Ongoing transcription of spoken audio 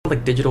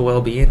like digital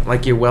well-being,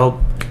 like your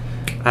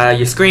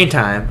screen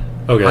time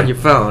on your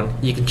phone.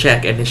 You can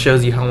check, and it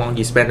shows you how long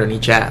you spend on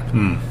each app.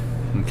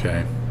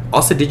 Okay.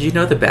 Also, did you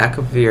know the back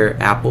of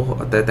your Apple,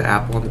 the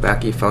Apple on the back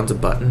of your phone's a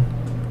button?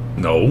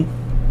 No.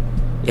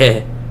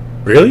 Yeah.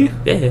 Really?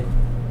 Yeah.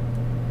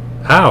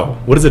 How?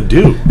 What does it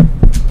do?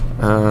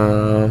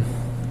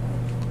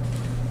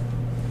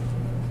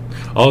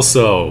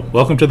 Also,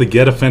 welcome to the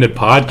Get Offended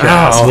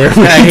podcast. Where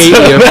I hate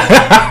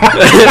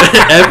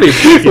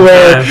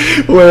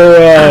you.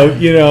 Where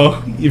you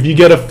know, if you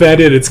get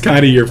offended, it's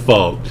kind of your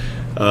fault.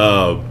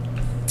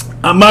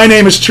 My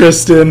name is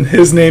Tristan.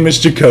 His name is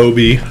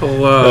Jacoby.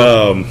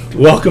 Hello.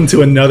 Welcome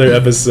to another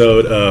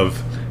episode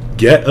of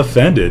Get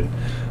Offended.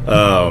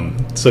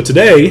 So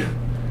today,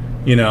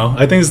 you know,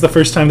 I think it's the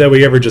first time that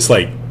we ever just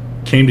like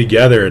came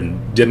together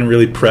and didn't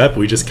really prep.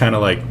 We just kind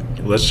of like,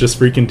 let's just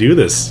freaking do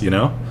this, you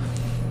know?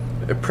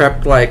 I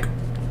prepped like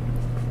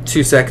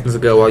 2 seconds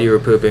ago while you were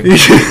pooping.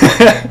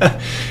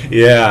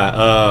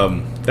 Yeah,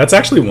 that's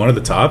actually one of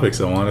the topics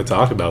I want to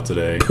talk about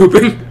today.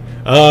 Pooping?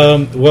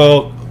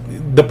 Well,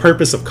 the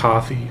purpose of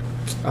coffee.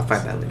 I'll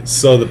find that later.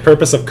 So the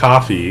purpose of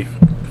coffee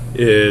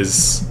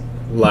is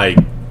like,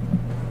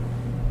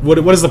 what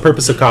is the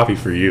purpose of coffee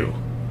for you?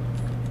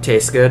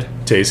 Tastes good.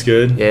 Tastes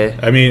good? Yeah.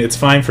 I mean, it's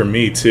fine for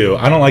me too.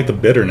 I don't like the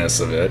bitterness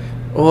of it.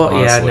 Well,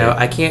 honestly. yeah, no,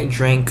 I can't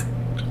drink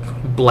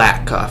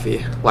black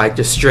coffee. Like,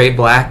 just straight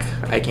black,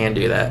 I can't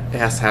do that. It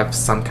has to have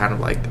some kind of,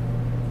 like,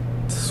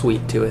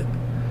 sweet to it.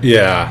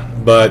 Yeah,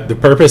 but the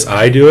purpose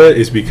I do it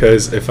is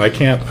because if I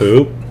can't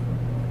poop,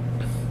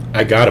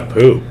 I gotta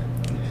poop.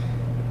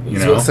 You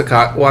know?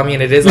 Well, I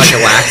mean, it is like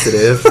a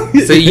laxative.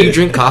 So you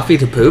drink coffee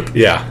to poop?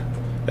 Yeah.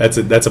 That's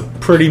a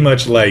pretty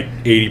much like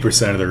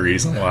 80% of the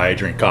reason why I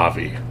drink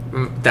coffee.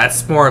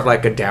 That's more of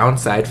like a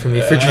downside for me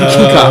for drinking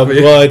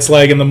coffee. Well, it's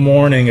like in the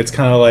morning, it's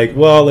kind of like,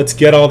 well, let's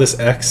get all this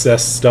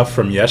excess stuff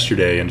from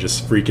yesterday and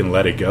just freaking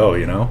let it go,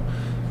 you know?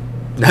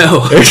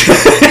 No.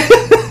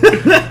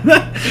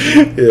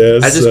 Yeah,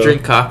 I just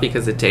drink coffee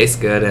because it tastes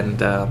good,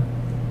 and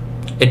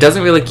it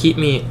doesn't really keep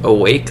me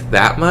awake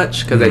that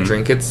much because I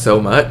drink it so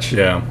much.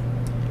 Yeah.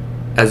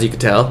 As you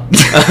could tell.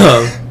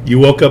 You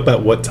woke up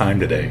at what time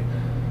today?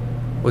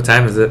 What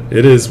time is it?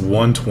 It is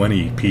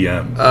 1:20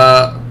 p.m.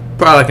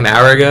 Probably like an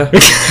hour ago.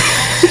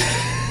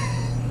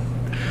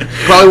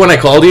 Probably when I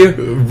called you.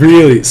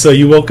 Really? So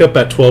you woke up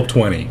at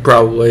 12:20?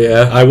 Probably,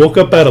 yeah. I woke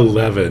up at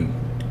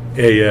 11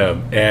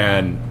 a.m.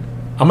 and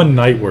I'm a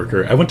night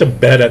worker. I went to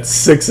bed at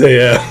 6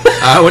 a.m.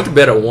 I went to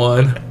bed at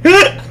 1.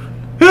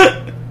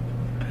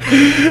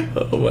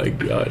 Oh my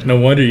god. No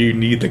wonder you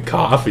need the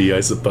coffee,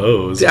 I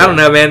suppose. I don't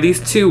know, man. These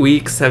 2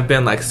 weeks have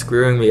been like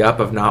screwing me up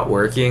of not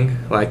working.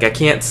 Like, I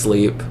can't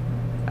sleep.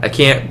 I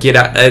can't get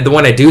out.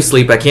 When I do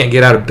sleep, I can't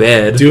get out of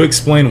bed. Do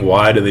explain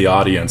why to the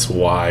audience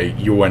why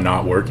you are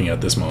not working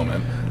at this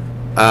moment.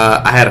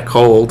 I had a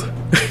cold,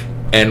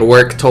 and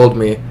work told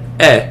me,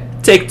 hey,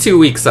 take 2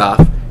 weeks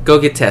off. Go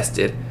get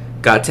tested.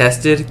 Got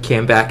tested,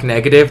 came back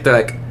negative. They're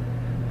like,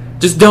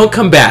 just don't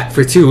come back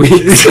for 2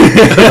 weeks.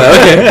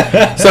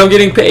 Okay. So I'm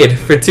getting paid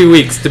for 2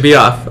 weeks to be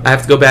off. I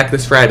have to go back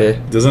this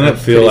Friday. Doesn't it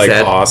feel like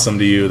awesome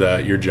to you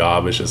that your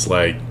job is just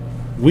like,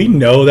 we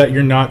know that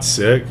you're not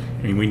sick.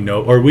 I mean, we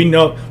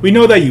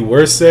know that you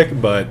were sick,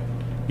 but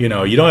you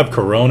know, you don't have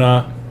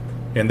corona,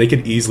 and they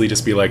could easily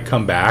just be like,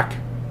 come back,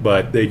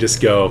 but they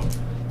just go,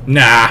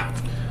 nah,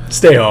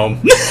 stay home.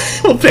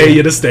 We'll pay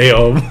you to stay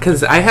home. Because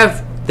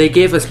they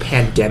gave us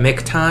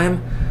pandemic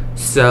time,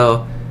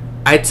 so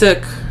I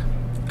took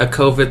a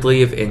COVID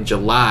leave in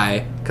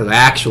July because I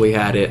actually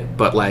had it,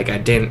 but like I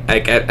didn't.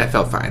 I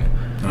felt fine,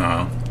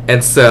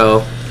 and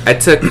so I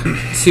took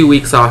 2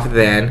 weeks off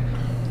then,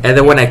 and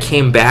then when I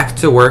came back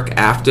to work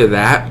after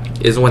that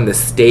is when the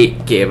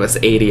state gave us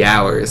 80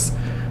 hours.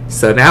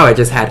 So now I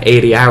just had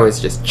 80 hours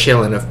just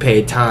chilling of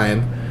paid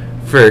time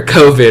for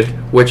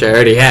COVID, which I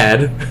already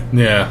had.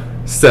 Yeah.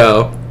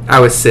 So I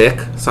was sick,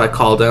 so I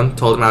called him,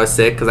 told him I was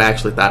sick because I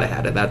actually thought I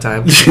had it that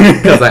time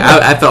because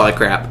I felt like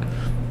crap.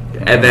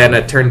 And then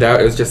it turned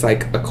out it was just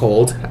like a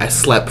cold. I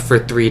slept for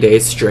 3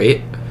 days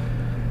straight.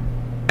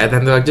 And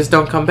then they're like, just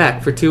don't come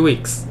back for 2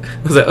 weeks.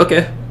 I was like,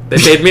 okay. They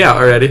paid me out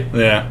already.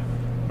 Yeah.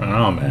 I don't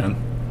know, man.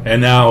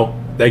 And now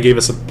that gave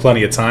us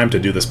plenty of time to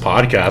do this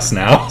podcast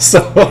now.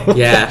 So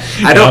yeah.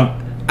 I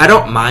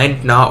don't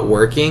mind not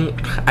working.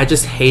 I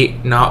just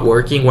hate not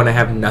working when I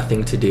have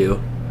nothing to do.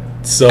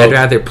 So I'd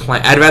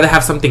rather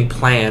have something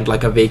planned,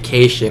 like a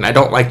vacation. I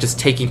don't like just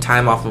taking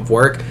time off of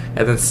work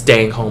and then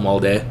staying home all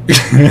day.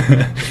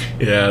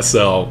 Yeah,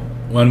 so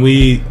when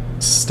we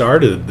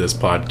started this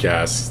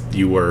podcast,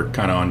 you were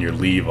kind of on your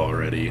leave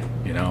already,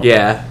 you know?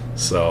 Yeah.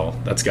 So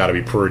that's got to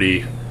be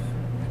pretty,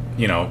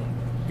 you know,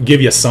 give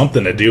you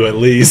something to do at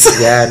least.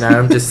 Yeah, now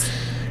I'm just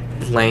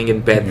laying in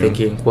bed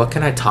thinking, what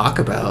can I talk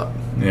about?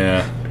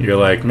 Yeah, you're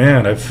like,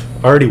 man, I've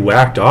already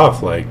whacked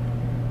off like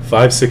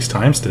 5-6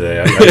 times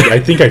today. I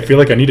think I feel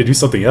like I need to do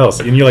something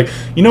else. And you're like,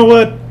 you know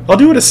what? I'll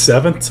do it a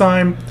 7th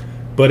time,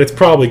 but it's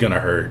probably gonna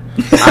hurt.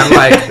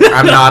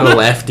 I'm not a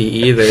lefty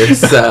either,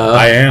 so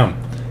I am.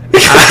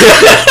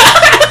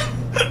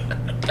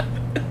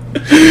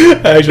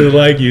 I actually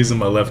like using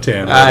my left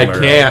hand. I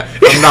can't.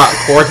 I'm not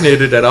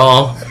coordinated at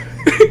all.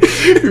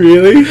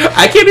 Really?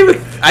 I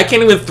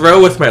can't even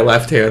throw with my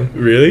left hand.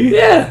 Really?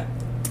 Yeah.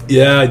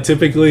 Yeah,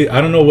 typically,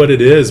 I don't know what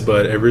it is,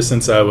 but ever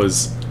since I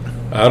was,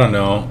 I don't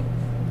know,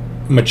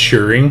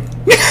 maturing,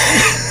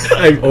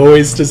 I've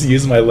always just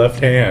used my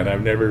left hand.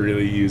 I've never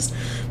really used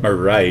my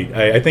right.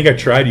 I think I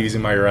tried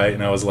using my right,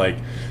 and I was like,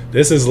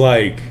 this is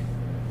like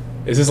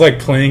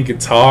playing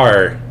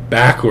guitar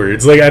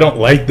backwards. Like, I don't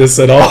like this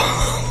at all.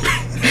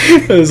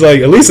 It was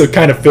like, at least it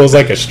kind of feels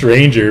like a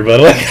stranger, but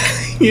like,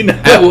 you know.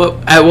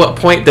 At what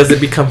point does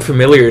it become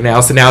familiar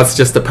now? So now it's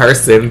just a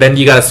person. Then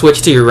you gotta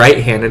switch to your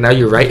right hand, and now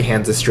your right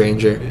hand's a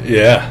stranger.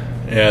 Yeah,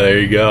 there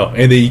you go.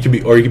 And then you can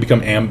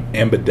become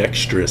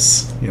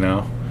ambidextrous. You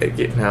know.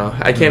 No,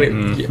 I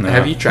can't. No.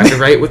 Have you tried to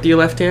write with your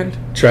left hand?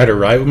 Try to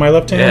write with my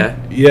left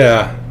hand?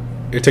 Yeah.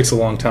 It takes a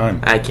long time.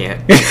 I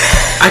can't.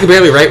 I can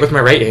barely write with my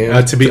right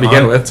hand to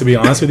begin with. To be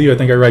honest with you, I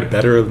think I write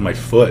better with my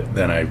foot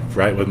than I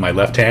write with my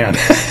left hand.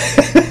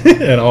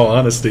 In all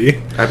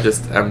honesty,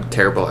 I'm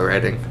terrible at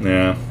writing.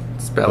 Yeah,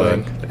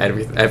 spelling,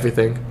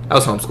 everything. I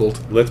was homeschooled.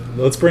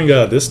 Let's bring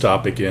this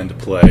topic into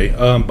play.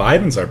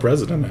 Biden's our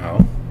president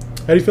now.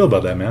 How do you feel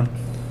about that, man?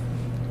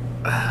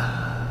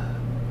 I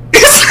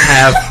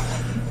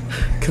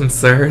have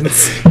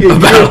concerns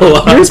about a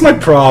lot. Here's my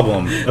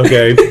problem.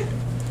 Okay,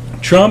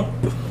 Trump.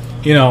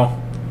 You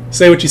know,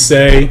 say what you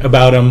say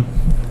about him.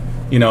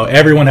 You know,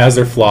 everyone has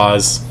their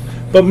flaws,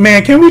 but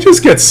man, can we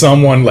just get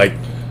someone like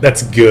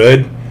that's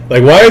good?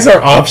 Like, why is our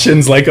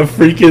options like a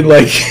freaking,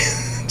 like,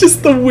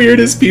 just the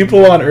weirdest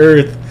people on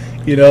earth?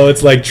 You know,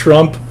 it's like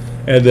Trump,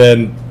 and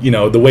then, you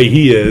know, the way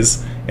he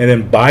is, and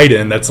then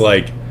Biden, that's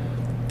like,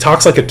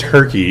 talks like a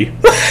turkey.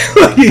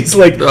 He's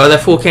like... Oh,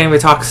 that fool can't even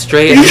talk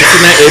straight. Have you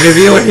seen that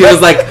interview when he was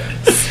like...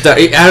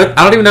 I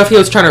don't even know if he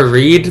was trying to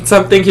read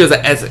something. He was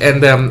like... he's like...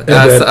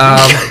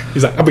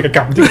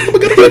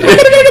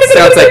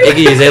 Sounds like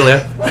Iggy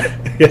Azalea.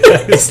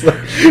 Yeah, it's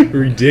like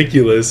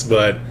ridiculous,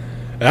 but...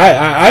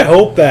 I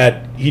hope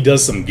that he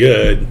does some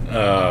good.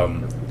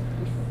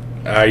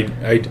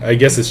 I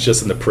guess it's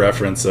just in the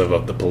preference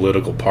of the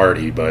political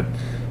party, but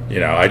you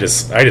know, I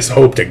just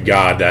hope to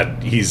God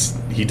that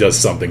he does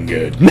something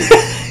good.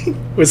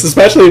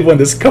 Especially when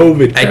this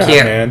COVID crap, I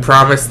can't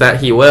promise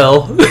that he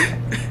will.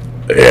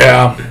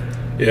 Yeah,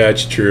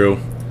 it's true.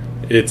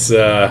 It's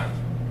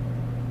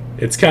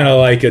kind of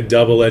like a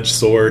double-edged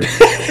sword.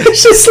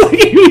 It's just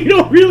like you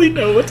don't really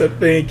know what to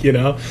think, you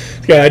know.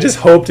 Yeah, I just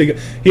hope to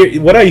hear.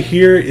 What I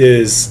hear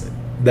is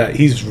that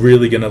he's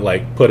really gonna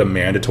like put a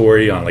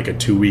mandatory on like a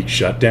 2-week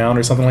shutdown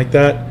or something like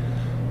that.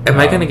 Am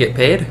I gonna get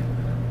paid?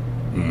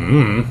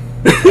 I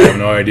have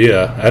no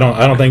idea. I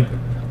don't think.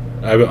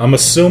 I'm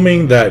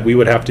assuming that we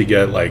would have to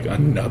get like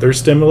another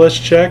stimulus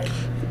check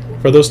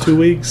for those 2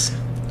 weeks.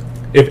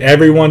 If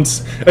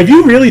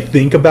you really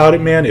think about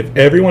it, man, if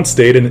everyone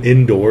stayed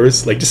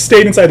indoors, like just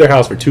stayed inside their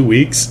house for 2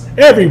 weeks,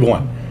 there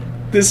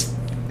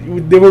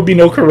would be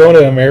no corona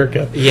in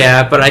America.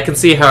 Yeah, but I can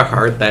see how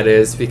hard that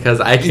is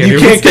because I can't. You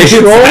can't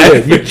control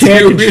it. You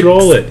can't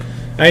control it.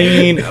 I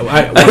mean,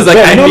 I was like,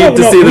 I need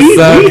to see the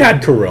sun. We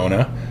had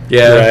corona.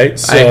 Yeah, right.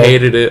 So, I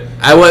hated it.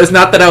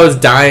 Not that I was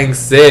dying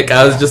sick.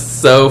 I was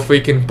just so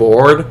freaking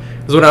bored.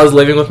 It was when I was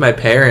living with my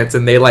parents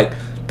and they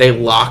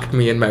locked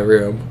me in my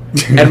room,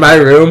 and my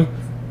room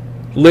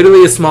literally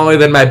is smaller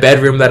than my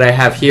bedroom that I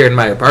have here in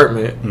my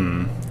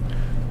apartment.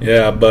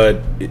 Yeah,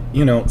 but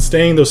you know,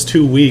 staying those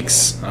 2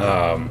 weeks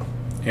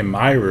in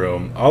my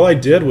room, all I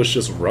did was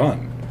just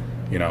run.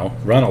 You know,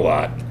 run a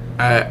lot.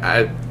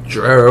 I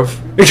drove.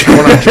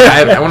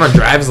 I went on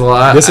drives a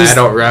lot. I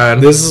don't run.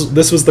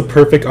 This was the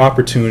perfect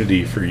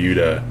opportunity for you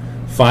to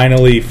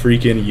finally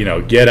freaking, you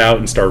know, get out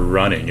and start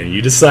running, and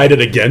you decided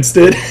against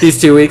it.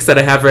 These 2 weeks that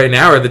I have right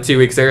now, or the 2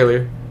 weeks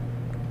earlier?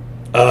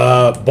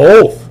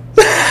 Both.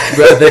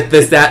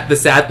 The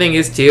sad thing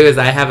is too is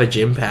I have a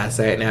gym pass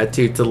right now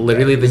too to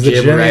literally the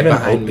gym right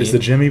behind me. Is the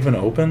gym even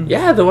open?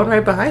 Yeah, the one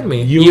right behind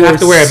me. You have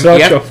to wear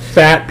such a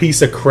fat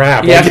piece of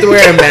crap. You have to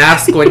wear a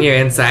mask when you're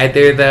inside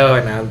there though,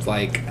 and I'm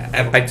like,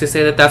 I'd like to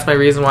say that that's my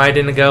reason why I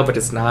didn't go, but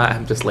it's not.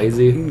 I'm just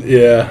lazy.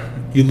 Yeah,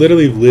 you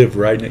literally live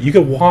right now. You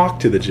could walk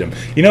to the gym.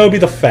 You know, it'd be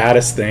the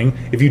fattest thing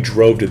if you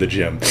drove to the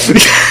gym.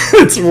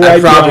 It's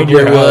right behind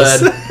your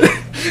house.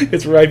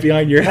 It's right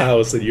behind your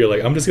house, and you're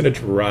like, I'm just gonna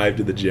drive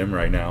to the gym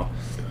right now.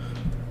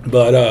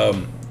 But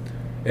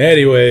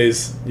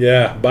anyways,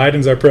 yeah,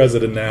 Biden's our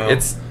president now.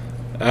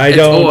 I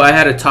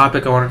had a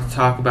topic I wanted to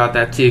talk about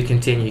that too.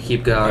 Continue,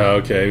 keep going.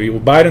 Okay, well,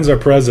 Biden's our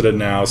president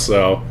now,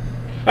 so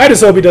I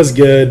just hope he does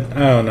good. I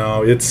don't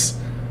know. It's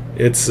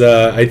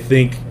I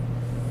think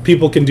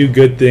people can do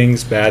good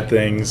things, bad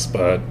things,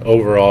 but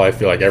overall, I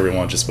feel like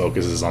everyone just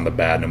focuses on the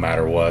bad no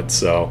matter what.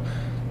 So,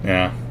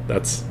 yeah,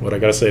 that's what I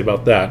gotta say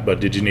about that.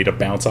 But did you need to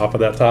bounce off of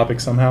that topic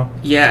somehow?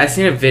 Yeah, I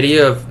seen a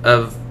video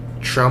of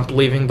Trump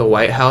leaving the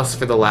White House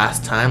for the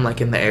last time, like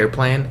in the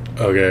airplane.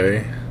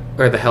 Okay.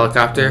 Or the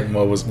helicopter.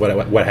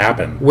 What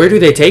happened? Where do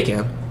they take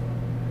him?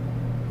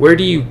 Where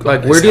do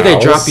they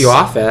drop you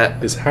off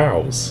at? His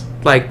house.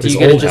 Like, do you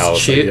get to just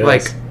shoot?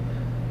 Like,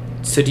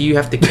 So do you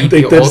have to keep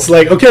They're your old? just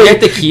like, okay. Do you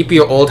have to keep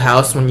your old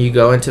house when you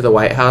go into the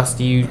White House?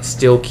 Do you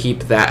still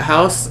keep that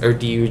house, or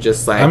do you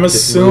just like? I'm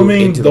just move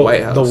assuming into the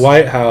White House. The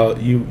White House,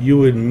 you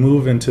would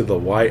move into the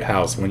White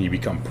House when you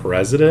become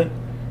president,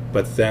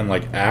 but then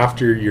like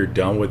after you're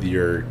done with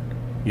your,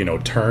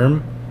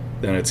 term,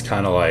 then it's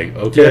kind of like,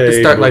 okay, Do you have to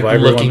start like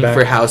looking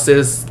for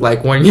houses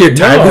like when your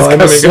time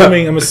is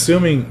coming up? I'm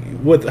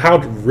assuming with how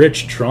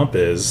rich Trump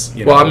is.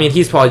 Well, I mean,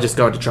 he's probably just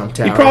going to Trump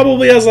Tower. He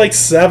probably has like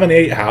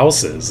 7-8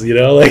 houses.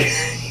 Like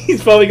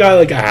he's probably got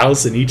like a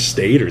house in each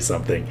state or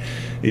something.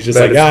 He's just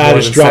like,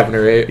 just drop 7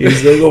 or 8.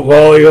 He's like,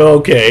 well,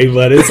 okay,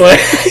 but it's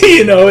like,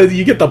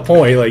 you get the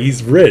point. Like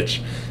he's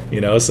rich,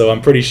 So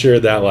I'm pretty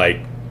sure that like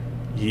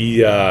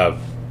he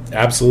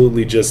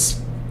absolutely just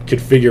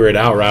could figure it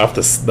out right off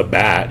the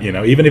bat.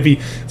 Even if he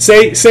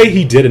say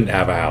he didn't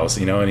have a house,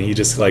 and he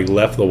just like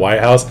left the White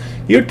House,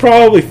 he would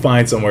probably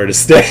find somewhere to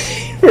stay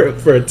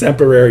for a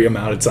temporary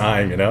amount of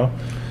time.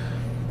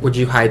 Would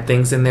you hide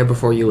things in there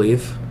before you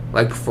leave?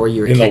 Like before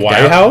you were in the kicked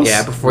White out? House?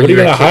 Yeah, before what you are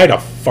you were gonna hide? A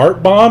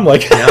fart bomb?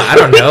 Like no, I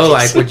don't know.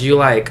 Like, would you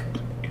like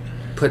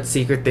put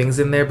secret things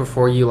in there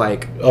before you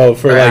like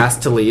for like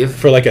asked to leave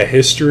for like a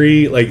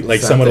history?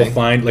 Like someone will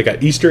find like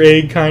an Easter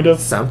egg kind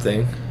of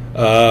something.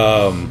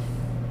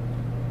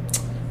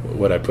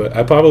 What I put?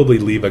 I probably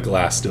leave a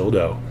glass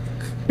dildo.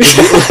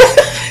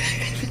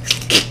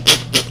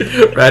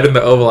 Right in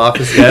the Oval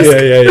Office desk.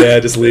 Yeah.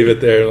 Just leave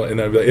it there, and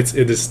then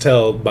it is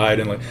tell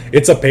Biden like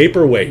it's a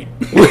paperweight.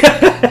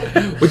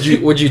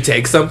 Would you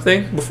take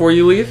something before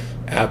you leave?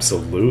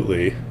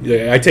 Absolutely.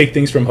 Yeah, I take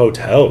things from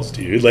hotels,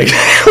 dude. Like,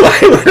 why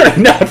would I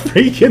not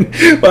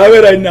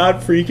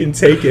freaking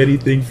take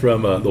anything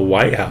from the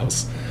White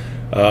House?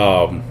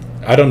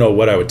 I don't know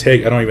what I would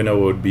take. I don't even know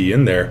what would be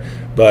in there,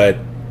 but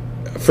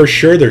for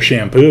sure their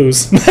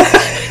shampoos.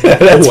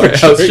 That's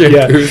warehouse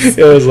shampoos.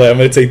 Yeah, it was like I'm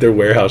gonna take their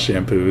warehouse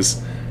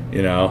shampoos.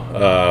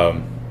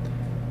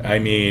 I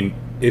mean,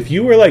 if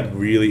you were like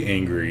really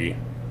angry,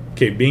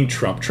 okay, being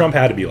Trump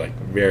had to be like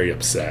very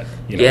upset.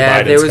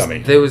 Yeah, Biden's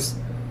coming. There was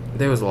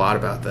a lot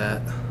about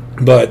that.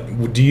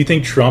 But do you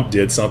think Trump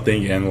did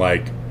something in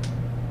like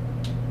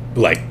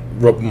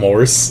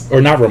remorse,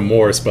 or not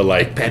remorse, but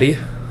like petty?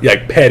 Yeah,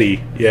 like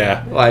petty,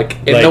 yeah. Like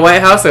in the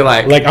White House, they're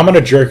like I'm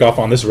gonna jerk off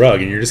on this rug,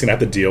 and you're just gonna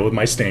have to deal with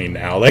my stain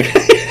now. Like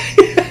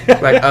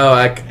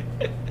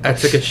I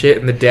took a shit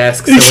in the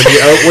desk, so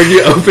when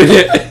you open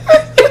it,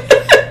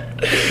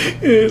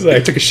 it's like I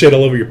took a shit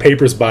all over your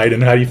papers,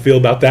 Biden. How do you feel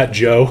about that,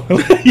 Joe?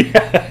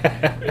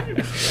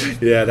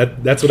 Yeah,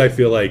 that's what I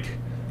feel like.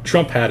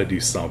 Trump had to do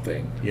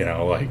something,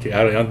 Like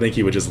I don't think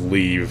he would just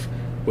leave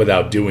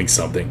without doing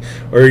something,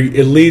 or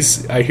at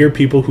least I hear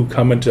people who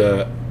come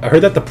into. I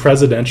heard that the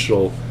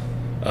presidential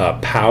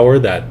power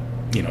that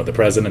the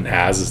president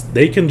has is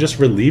they can just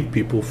relieve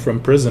people from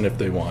prison if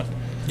they want.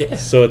 Yeah.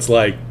 So it's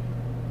like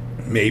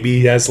maybe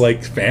he has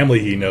like family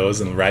he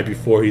knows, and right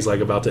before he's like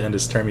about to end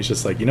his term, he's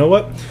just like, you know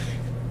what,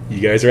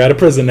 you guys are out of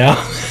prison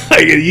now.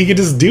 You can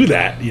just do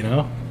that,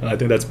 And I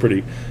think that's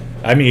pretty.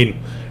 I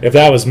mean, if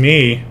that was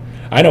me,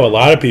 I know a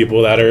lot of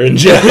people that are in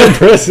jail and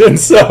prison,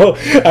 so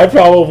I'd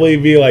probably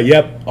be like,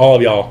 yep, all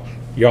of y'all,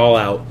 you're all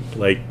out.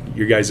 Like,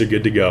 you guys are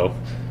good to go.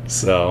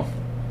 So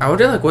I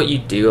wonder like what you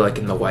do like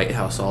in the White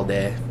House all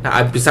day.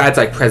 Besides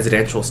like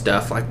presidential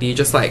stuff, like do you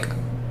just like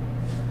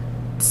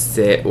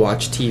sit,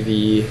 watch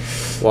TV,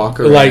 walk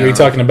around? Like, are you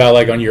talking about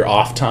like on your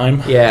off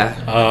time?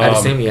 Yeah, I'd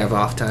assume you have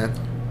off time.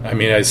 I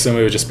mean, I assume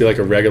it would just be like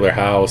a regular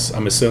house.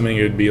 I'm assuming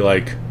it would be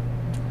like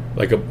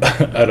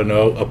a I don't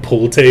know, a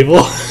pool table,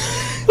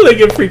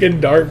 like a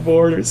freaking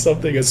dartboard or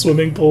something, a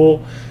swimming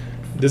pool.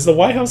 Does the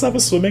White House have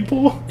a swimming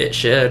pool? It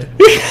should.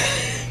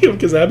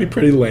 Because that'd be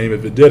pretty lame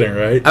if it didn't,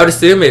 right? I would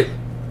assume it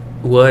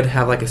would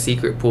have like a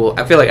secret pool.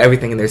 I feel like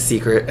everything in there's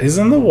secret.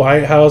 Isn't the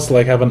White House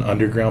like have an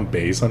underground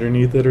base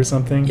underneath it or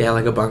something? Yeah,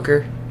 like a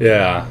bunker.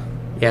 Yeah.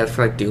 Yeah,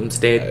 for like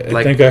doomsday.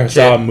 I think I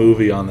saw a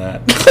movie on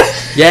that.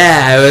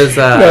 Yeah, it was.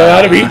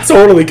 He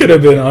totally could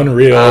have been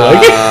unreal.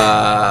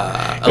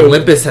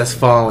 Olympus Has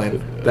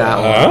Fallen. That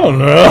one. I don't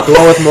know. The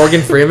one with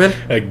Morgan Freeman?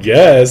 I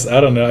guess. I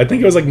don't know. I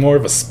think it was like more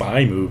of a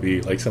spy movie,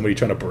 like somebody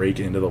trying to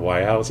break into the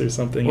White House or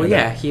something. Well,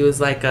 yeah, he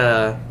was like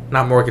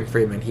not Morgan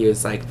Freeman. He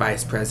was like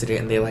vice president,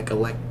 and they like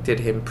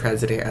elected him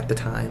president at the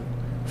time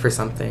for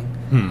something.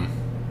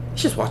 You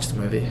should watch the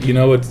movie. You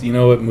know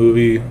what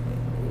movie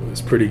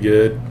was pretty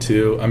good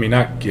too? I mean,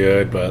 not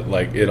good, but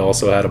like it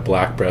also had a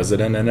black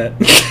president in it.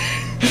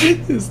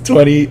 It was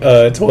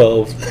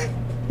 2012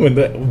 when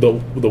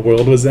the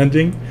world was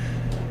ending.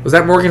 Was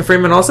that Morgan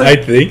Freeman also? I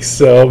think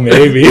so,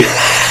 maybe.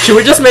 Should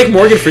we just make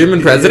Morgan Freeman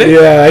president?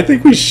 Yeah, I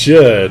think we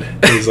should.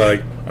 He's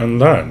like,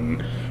 and then,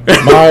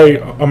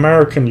 my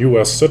American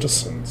U.S.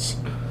 citizens,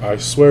 I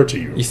swear to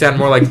you. You sound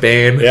more like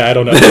Bane. Yeah, I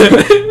don't know.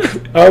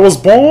 I was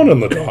born in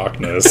the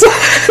darkness.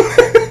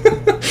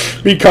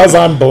 Because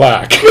I'm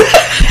black.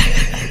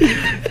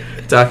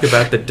 Talk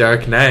about the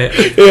Dark Knight.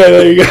 Yeah,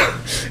 there you go.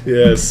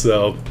 Yeah,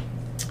 so...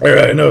 All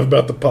right, enough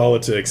about the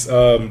politics.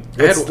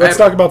 Let's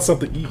talk about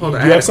something. Hold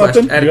on, you have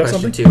something? I had a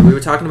question too. We were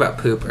talking about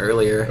poop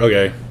earlier.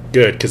 Okay.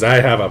 Good, because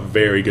I have a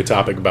very good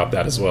topic about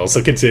that as well.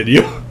 So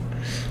continue.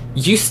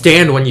 You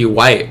stand when you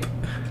wipe.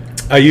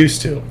 I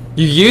used to.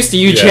 You used to?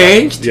 You Yeah.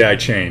 changed? Yeah, I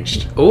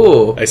changed.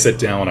 Ooh. I sit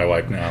down when I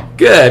wipe now.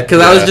 Good,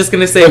 because I was Yeah. just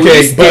going to say, Okay, were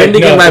you but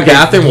standing no, in my okay,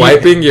 bathroom you-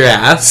 wiping your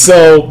ass?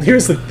 So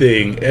here's the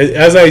thing.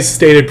 As I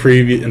stated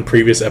in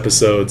previous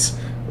episodes,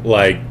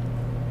 like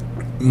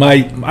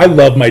I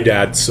love my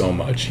dad so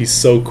much. He's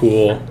so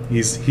cool.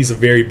 He's a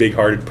very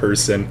big-hearted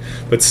person,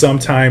 but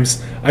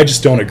sometimes I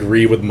just don't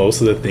agree with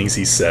most of the things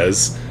he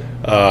says.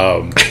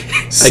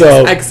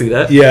 So I can see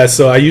that. Yeah,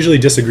 so I usually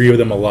disagree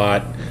with him a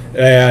lot,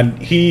 and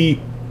we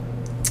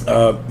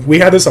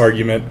had this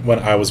argument when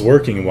I was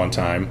working one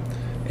time,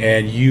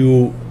 and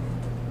you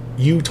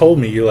told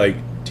me, you're like,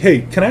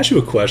 hey, can I ask you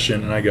a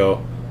question? And I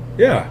go,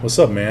 yeah, what's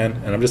up,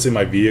 man? And I'm just in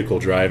my vehicle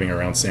driving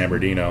around San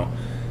Bernardino,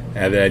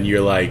 and then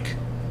you're like,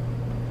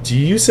 do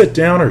you sit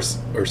down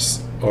or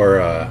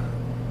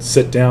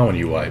sit down when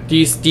you wipe? Do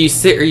you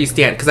sit or you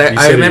stand? Because You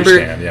I sit or you remember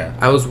stand, yeah.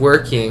 I was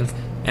working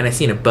and I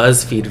seen a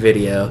BuzzFeed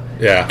video.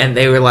 Yeah. And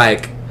they were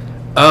like,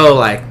 oh,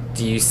 like,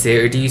 do you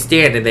sit or do you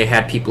stand? And they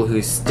had people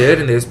who stood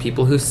and there's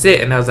people who sit.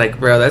 And I was like,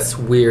 bro, that's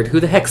weird. Who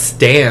the heck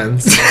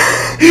stands?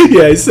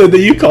 Yeah, so then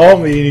you call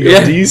me and you go,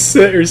 Yeah. do you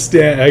sit or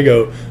stand? I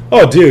go,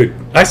 oh, dude,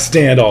 I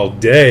stand all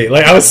day.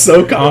 Like, I was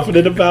so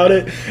confident about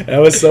it, and I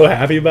was so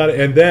happy about it.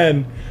 And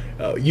then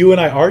you and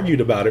I argued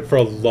about it for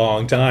a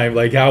long time,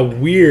 like how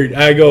weird.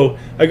 I go,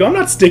 I'm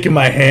not sticking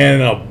my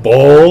hand in a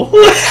bowl.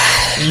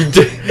 You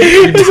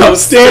I'm don't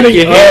standing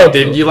stick your hand up.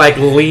 and you like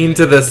lean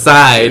to the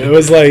side. It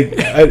was like,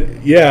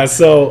 yeah.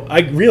 So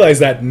I realize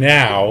that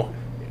now,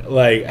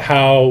 like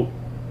how,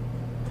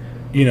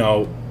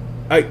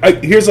 I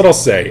here's what I'll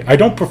say. I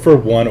don't prefer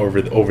one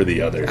over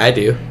the other. I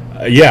do.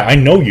 Yeah, I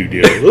know you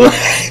do,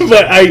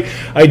 but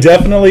I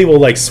definitely will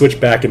like switch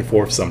back and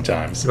forth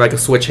sometimes. You're like a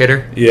switch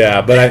hitter.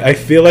 Yeah, but I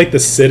feel like the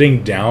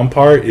sitting down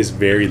part is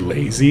very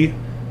lazy,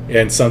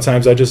 and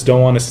sometimes I just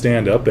don't want to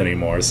stand up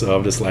anymore. So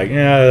I'm just like,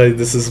 yeah,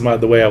 this is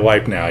the way I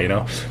wipe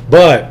now,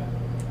 But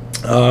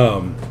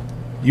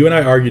you and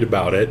I argued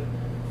about it.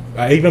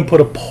 I even put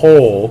a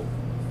poll,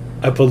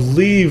 I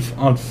believe,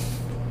 on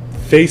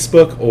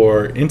Facebook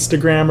or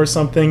Instagram or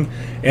something,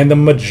 and the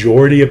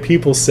majority of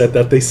people said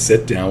that they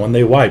sit down when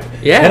they wipe.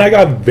 Yeah. And I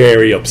got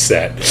very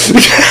upset.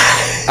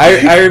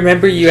 I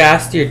remember you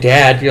asked your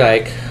dad, you're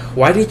like,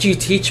 why did you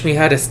teach me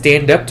how to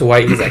stand up to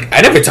wipe? He's like,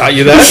 I never taught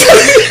you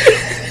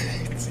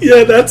that.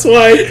 Yeah, that's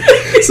why.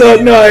 So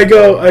no, I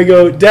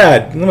go,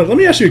 Dad, let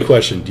me ask you a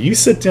question. Do you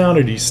sit down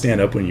or do you stand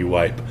up when you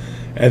wipe?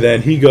 And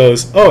then he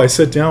goes, oh, I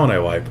sit down when I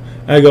wipe.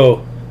 And I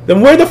go,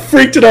 then where the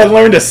freak did I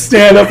learn to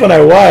stand up when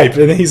I wipe?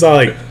 And then he's all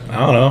like, I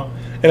don't know.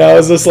 And I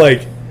was just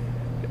like,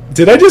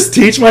 did I just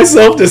teach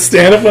myself to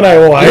stand up when I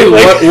wipe?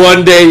 Like,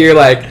 One day you're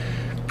like,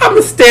 I'm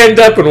gonna stand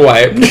up and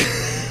wipe.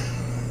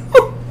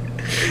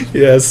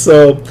 yeah,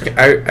 so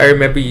I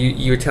remember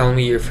you were telling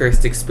me your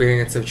first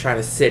experience of trying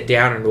to sit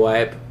down and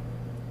wipe.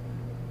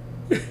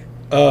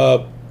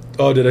 oh,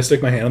 did I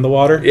stick my hand in the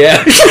water?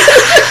 Yeah.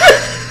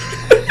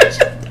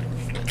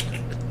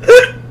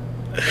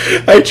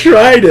 I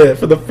tried it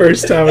for the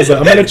first time. I was like,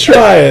 I'm gonna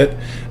try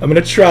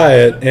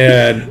it,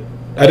 and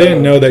I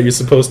didn't know that you're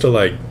supposed to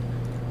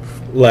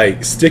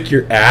like stick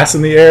your ass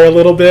in the air a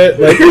little bit,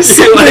 like or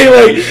something,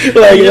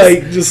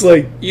 like just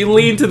like You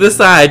lean to the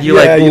side. You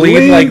yeah, like you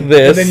lean like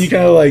this. and then you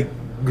kind of like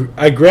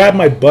I grab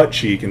my butt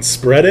cheek and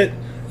spread it,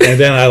 and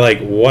then I like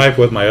wipe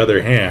with my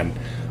other hand.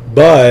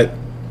 But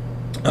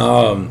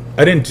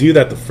I didn't do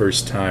that the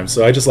first time,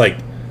 so I was like,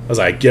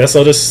 I guess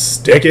I'll just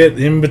stick it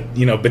in,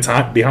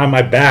 behind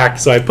my back.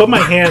 So I put my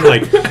hand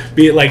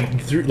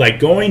through,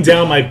 going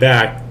down my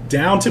back,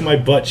 down to my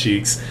butt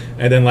cheeks,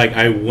 and then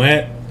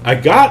I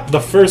got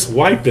the first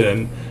wipe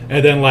in,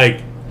 and then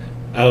I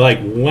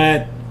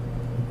went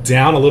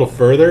down a little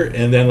further,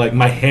 and then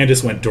my hand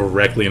just went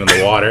directly into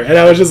the water, and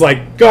I was just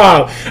like,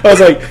 God, I was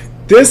like,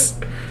 this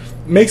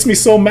makes me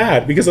so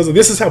mad, because I was like,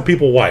 this is how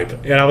people wipe,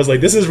 and I was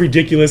like, this is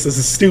ridiculous, this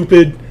is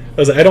stupid. I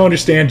was like, I don't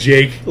understand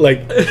Jake.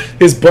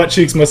 His butt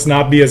cheeks must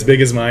not be as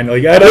big as mine. I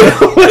don't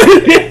know what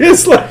it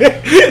is.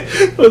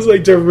 I was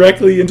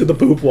directly into the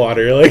poop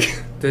water.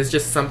 There's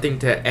just something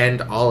to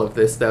end all of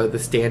this, though. The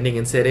standing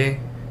and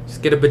sitting.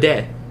 Just get a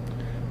bidet.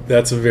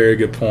 That's a very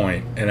good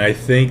point, and I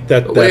think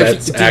that's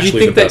Did you actually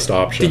think the best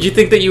option. Did you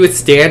think that you would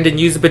stand and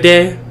use a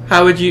bidet?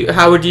 How would you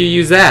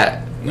use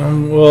that?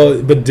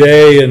 Well,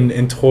 bidet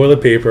and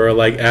toilet paper are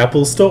like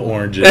apples to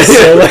oranges.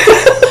 So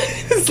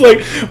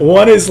it's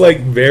one is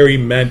very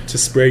meant to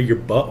spray your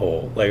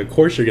butthole. Of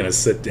course you're gonna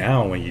sit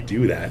down when you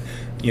do that.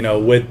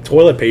 With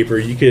toilet paper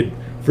you could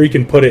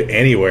freaking put it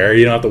anywhere.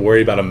 You don't have to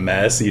worry about a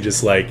mess. You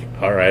just all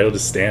right, I'll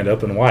just stand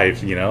up and wipe.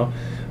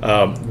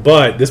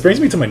 But this brings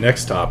me to my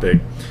next topic,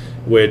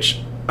 which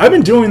I've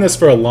been doing this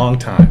for a long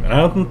time, and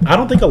I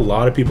don't think a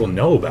lot of people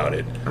know about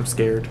it. I'm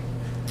scared.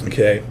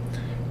 Okay,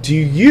 do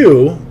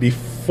you,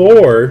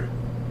 before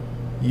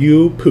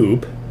you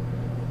poop,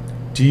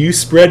 do you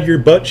spread your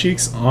butt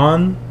cheeks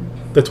on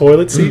the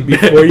toilet seat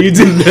before you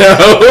do?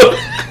 No.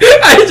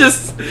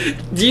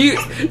 Do you do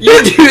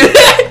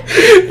that?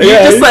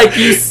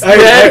 You spread.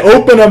 I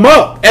open them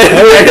up.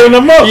 I open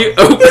them up. You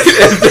open.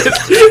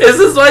 Is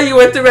this why you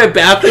went to my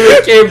bathroom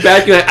and came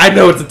back? You're like, I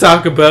know what to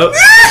talk about.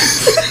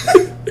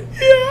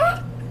 Yeah.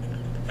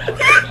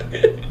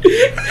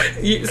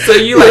 So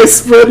you like I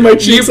spread my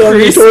cheeks on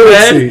the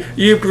toilet seat.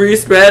 You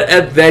pre-spread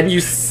and then you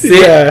sit.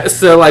 Yeah.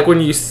 So like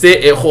when you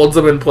sit, it holds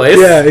them in place.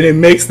 Yeah, and it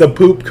makes the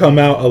poop come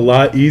out a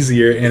lot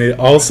easier, and it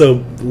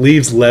also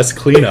leaves less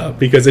cleanup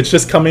because it's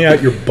just coming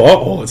out your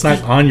butthole. It's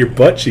not on your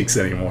butt cheeks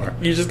anymore.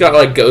 You just got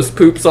like ghost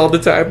poops all the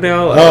time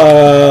now. Like,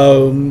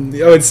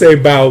 I would say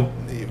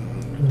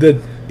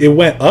it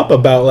went up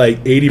about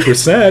like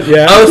 80%.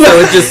 Yeah. Oh, so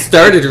it just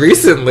started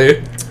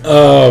recently.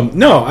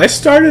 No, I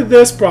started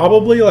this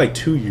probably like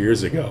 2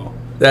 years ago.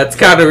 That's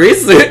kind of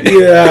recent.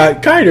 Yeah,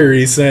 kind of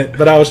recent.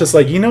 But I was just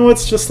like,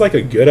 what's just like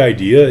a good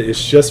idea?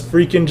 It's just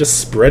freaking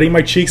just spreading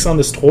my cheeks on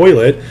this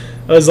toilet.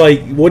 I was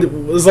like,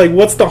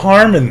 what's the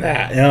harm in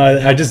that?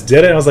 And I just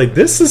did it. And I was like,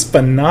 this is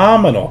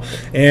phenomenal.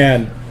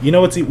 And you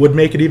know what would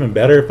make it even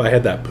better if I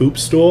had that poop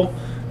stool?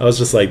 I was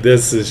just like,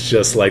 this is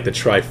just like the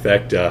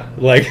trifecta.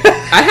 Like,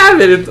 I have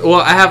it.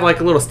 I have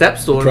like a little step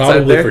stool inside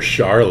probably there. For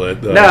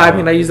Charlotte. Though. No, I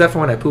mean I use that for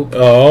when I poop.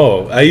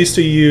 Oh, I used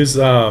to use.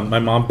 My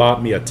mom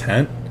bought me a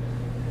tent,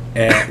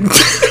 and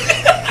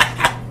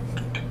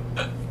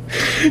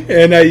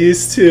and I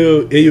used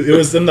to. It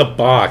was in the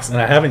box, and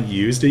I haven't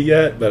used it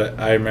yet. But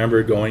I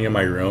remember going in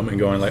my room and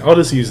going like, I'll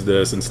just use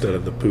this instead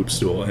of the poop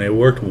stool, and it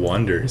worked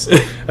wonders.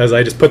 As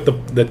I just put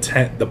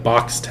the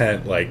box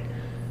tent like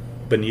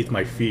beneath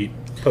my feet.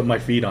 Put my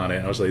feet on it,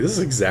 and I was like, this is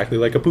exactly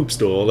like a poop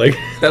stool. Like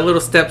that little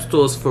step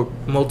stool is for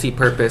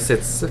multi-purpose.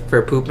 It's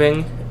for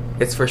pooping,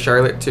 it's for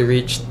Charlotte to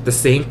reach the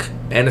sink,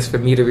 and it's for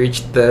me to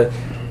reach the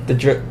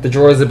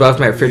drawers above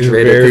my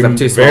refrigerator because I'm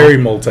too small. Very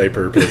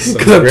multi-purpose.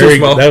 Because I'm too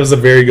small. That was a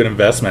very good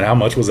investment. How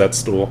much was that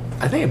stool?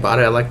 I think I bought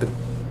it at like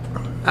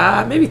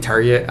maybe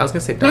Target. I was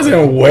gonna say I was Target.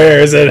 gonna, where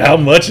is it? How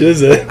much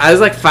is it? I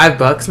was like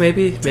 $5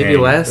 maybe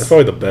Dang, less. That's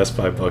probably the best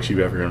 $5 you've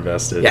ever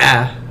invested.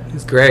 Yeah,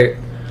 it's great.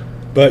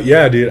 But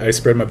yeah, dude, I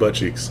spread my butt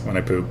cheeks when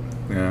I poop.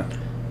 Yeah.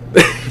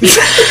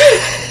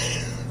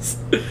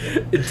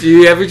 Do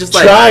you ever just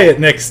like try it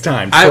next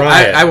time?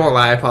 Try it. I won't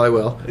lie, I probably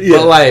will. Yeah.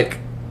 But like,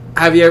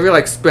 have you ever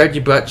like spread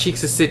your butt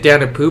cheeks to sit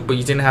down and poop, but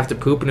you didn't have to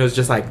poop, and it was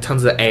just like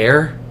tons of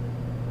air?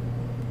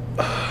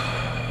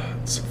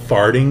 It's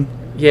farting.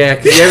 Yeah,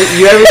 cause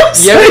you ever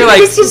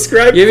like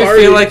describe you ever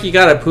farting. feel like you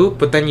gotta poop,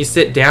 but then you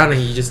sit down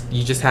and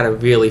you just had a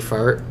really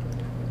fart.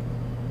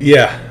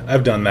 Yeah,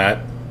 I've done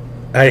that.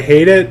 I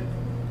hate it.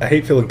 I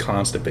hate feeling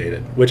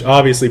constipated, which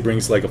obviously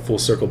brings like a full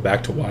circle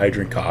back to why I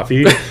drink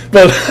coffee.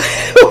 But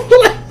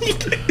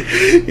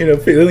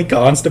feeling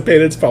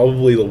constipated is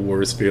probably the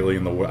worst feeling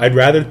in the world.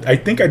 I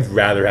think I'd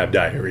rather have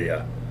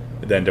diarrhea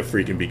than to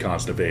freaking be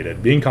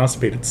constipated. Being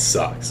constipated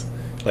sucks.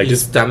 Like Your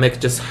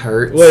stomach just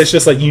hurts. Well, it's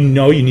just like you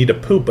need to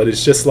poop, but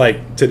it's just like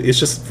it's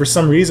just for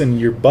some reason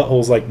your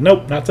butthole's like,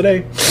 nope, not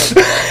today.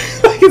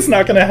 Like it's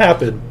not gonna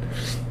happen.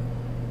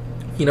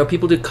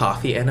 People do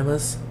coffee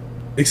enemas.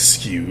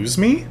 Excuse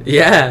me? What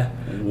Yeah,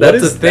 that's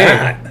is the thing.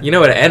 that? You know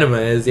what an enema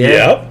is? Yeah.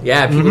 Yep.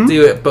 Yeah, people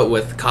do it, but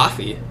with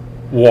coffee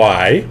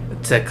Why?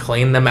 to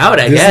clean them out.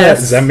 I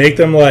guess. Does that make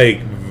them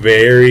like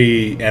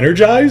very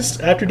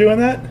energized after doing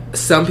that?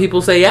 Some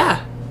people say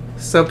yeah.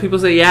 Some people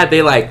say yeah.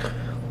 They like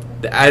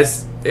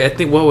as I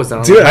think what was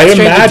that? Dude, I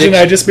imagine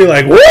I'd just be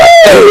like, woo!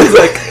 It was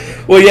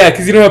like, well, yeah,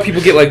 because you know how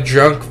people get like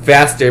drunk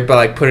faster by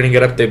like putting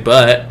it up their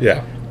butt.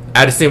 Yeah.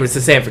 I'd assume it's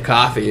the same for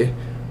coffee,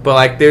 but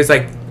like there's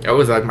like. It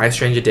was like My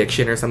Strange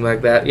Addiction or something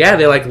like that. Yeah,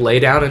 they like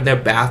lay down in their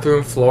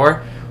bathroom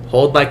floor,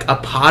 hold like a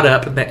pot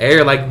up in the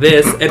air like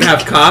this, and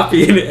have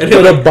coffee in it.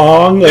 Put a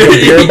bong, like a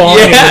beer bong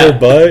in their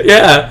butt.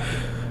 Yeah.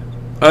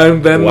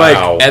 And then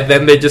Wow. and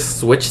then they just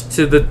switch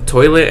to the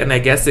toilet, and I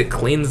guess it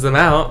cleans them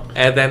out,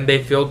 and then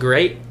they feel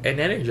great and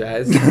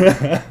energized.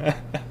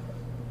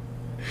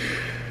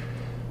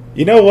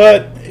 You know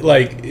what?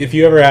 Like, if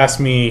you ever ask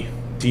me,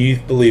 do you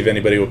believe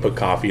anybody would put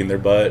coffee in their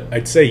butt?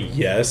 I'd say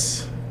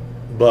yes,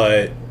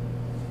 but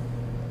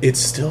it's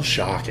still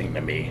shocking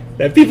to me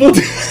that people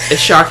do.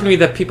 It's shocking to me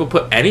that people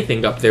put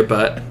anything up their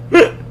butt.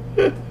 That's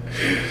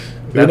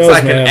knows,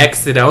 like man? an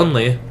exit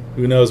only.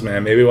 Who knows,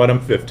 man? Maybe when I'm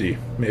 50.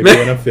 Maybe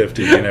when I'm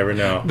 50. You never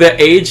know. The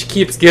age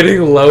keeps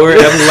getting lower and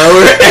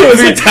lower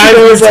every time.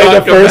 It was we like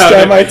talk the first about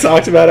time it. I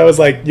talked about it, I was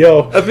like,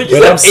 yo, I think you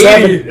when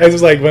said I'm 80. 70, I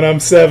was like, when I'm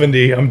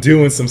 70, I'm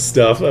doing some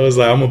stuff. I was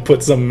like, I'm going to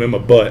put something in my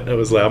butt. I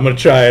was like, I'm going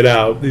to try it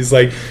out. He's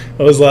like,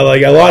 I was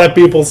like, a lot of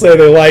people say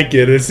they like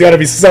it. It's got to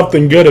be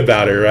something good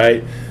about it,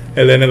 right?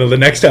 And then the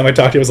next time I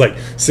talked to him, it was like,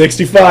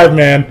 65,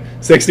 man.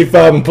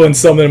 65, I'm putting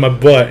something in my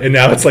butt. And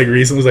now it's like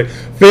recently, it was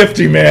like,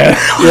 50, man.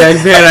 Yeah,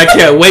 man, I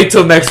can't wait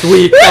till next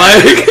week.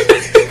 Like,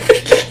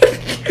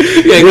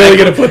 You're really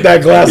going to put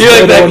that glass you're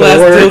like that dildo glass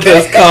to work.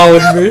 dildo's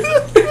calling me.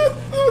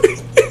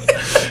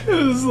 It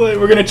was like,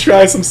 we're going to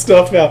try some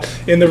stuff out.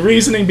 And the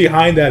reasoning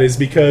behind that is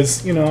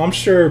because, I'm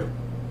sure,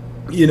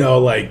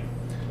 like,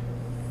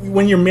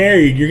 when you're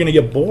married, you're going to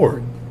get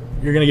bored.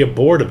 You're going to get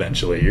bored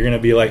eventually. You're going to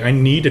be like, I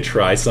need to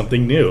try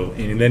something new.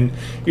 And then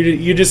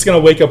you're just going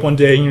to wake up one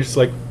day and you're just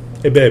like,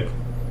 hey, babe,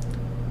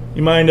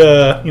 You mind,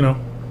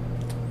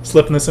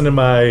 slipping this into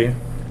my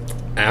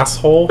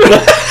asshole?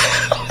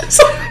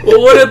 Well,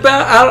 what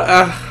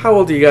about how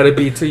old do you gotta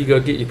be till you go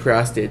get your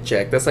prostate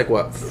checked? That's like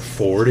what,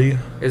 40?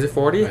 Is it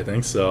 40? I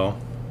think so.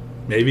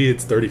 Maybe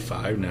it's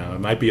 35 now. It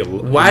might be a.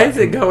 Why is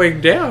it going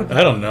down?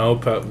 I don't know.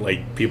 But,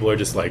 like, people are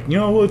just like,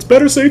 it's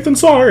better safe than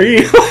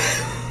sorry.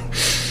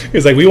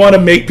 It's like, we want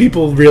to make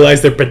people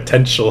realize their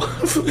potential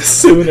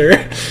sooner.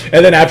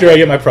 And then after I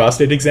get my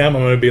prostate exam,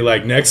 I'm going to be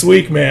like, next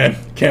week, man,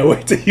 can't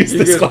wait to use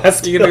this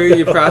class. You're going to get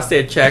your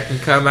prostate checked and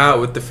come out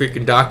with the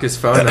freaking doctor's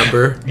phone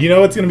number. You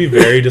know what's going to be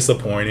very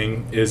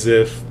disappointing is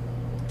if...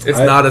 It's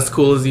not as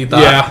cool as you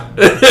thought.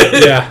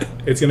 Yeah.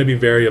 It's going to be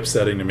very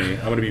upsetting to me.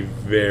 I'm going to be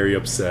very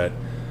upset.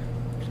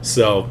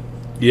 So,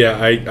 yeah,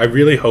 I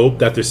really hope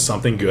that there's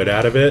something good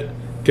out of it.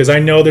 Because I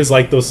know there's,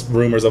 like, those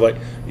rumors of, like,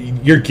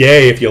 you're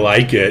gay if you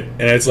like it.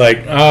 And it's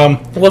like, well,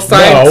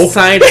 no.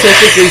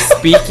 scientifically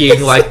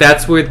speaking, like,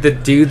 that's where the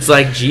dude's,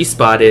 like,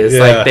 G-spot is.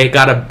 Yeah. Like, they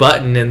got a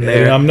button in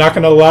there. And I'm not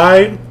going to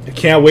lie, I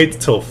can't wait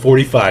till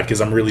 45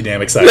 because I'm really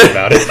damn excited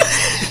about it.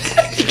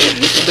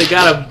 They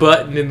got a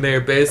button in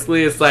there,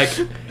 basically. It's like,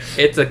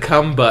 it's a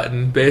cum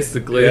button,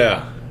 basically.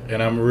 Yeah,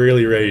 and I'm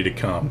really ready to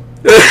come.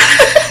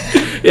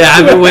 Yeah,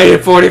 I've been waiting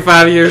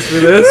 45 years for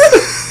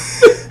this.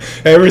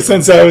 Ever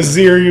since I was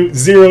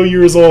zero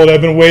years old, I've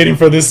been waiting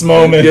for this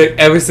moment. Yeah,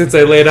 ever since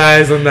I laid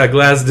eyes on that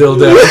glass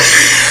dildo,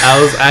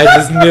 I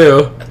just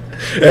knew.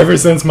 Ever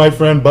since my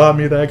friend bought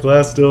me that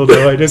glass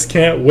dildo, I just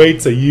can't wait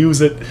to use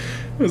it.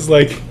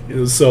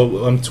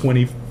 So I'm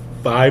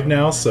 25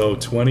 now, so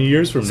 20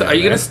 years from now. So are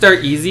you going to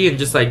start easy and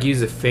just, like,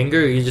 use a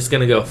finger, or are you just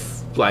going to go,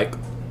 like,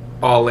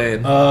 all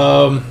in?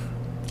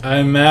 I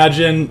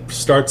imagine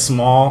start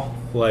small.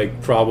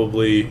 Like,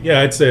 probably,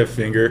 yeah, I'd say a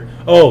finger.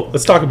 Oh,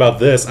 let's talk about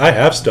this. I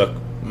have stuck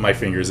my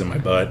fingers in my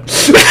butt.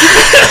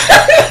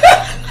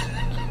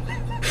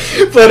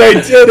 But I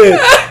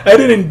didn't. I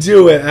didn't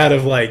do it out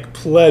of, like,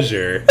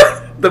 pleasure.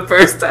 The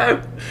first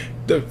time?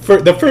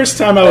 The first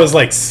time I was,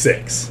 like,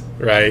 6,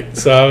 right?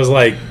 So I was,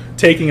 like,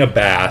 taking a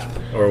bath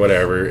or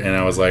whatever, and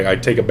I was like, I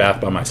take a bath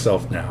by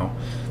myself now.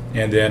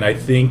 And then I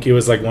think it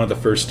was, like, one of the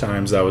first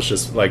times I was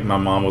just, like, my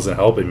mom wasn't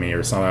helping me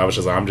or something. I was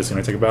just like, I'm just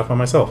going to take a bath by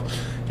myself.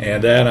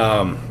 And then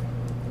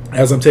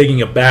as I'm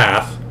taking a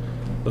bath,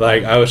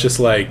 like, I was just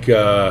like,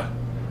 I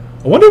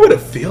wonder what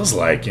it feels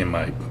like in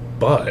my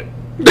butt.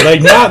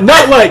 Like, not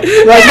like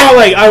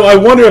I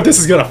wonder if this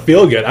is going to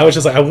feel good. I was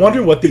just like, I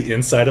wonder what the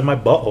inside of my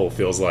butthole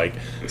feels like.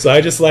 So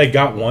I just, like,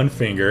 got one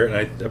finger, and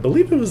I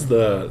believe it was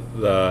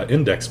the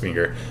index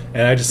finger,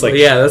 and I just, like...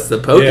 Yeah, that's the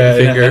poking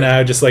finger. And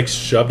I just, like,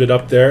 shoved it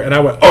up there, and I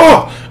went,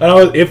 oh!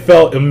 And it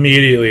felt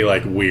immediately,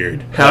 like,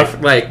 weird. How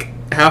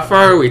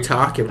far are we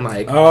talking?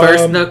 Like,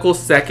 first knuckle,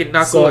 second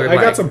knuckle? So or I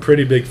got some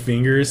pretty big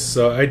fingers,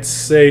 so I'd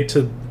say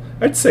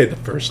the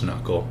first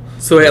knuckle.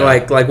 So it,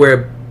 like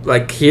where,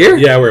 like, here?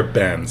 Yeah, where it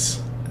bends.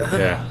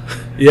 Yeah.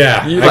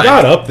 I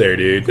got up there,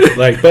 dude.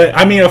 Like, but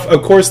I mean,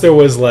 of course, there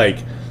was, like,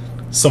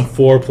 some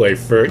foreplay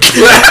first.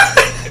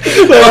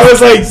 I was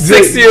like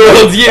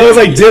 6-year-old you. I was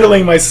like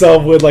diddling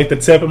myself with, like, the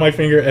tip of my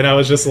finger, and I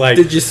was just like,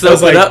 did you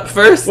soak it up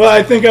first? Well,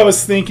 I think I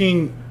was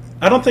thinking.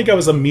 I don't think I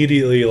was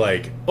immediately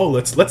like, oh,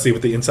 let's see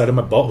what the inside of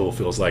my butthole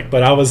feels like.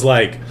 But I was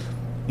like,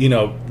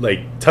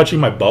 like, touching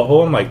my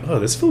butthole. I'm like, oh,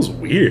 this feels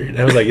weird. And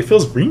I was like, it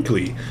feels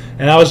wrinkly.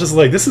 And I was just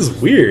like, this is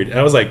weird. And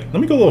I was like, let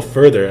me go a little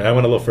further. And I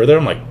went a little further.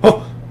 I'm like,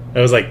 oh. I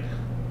was like,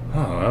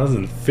 oh, that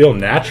doesn't feel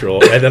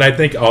natural. And then I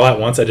think all at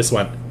once I just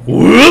went,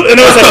 whoop, and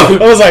I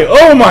was like,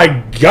 oh my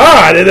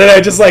god. And then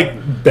I just,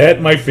 like,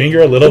 bent my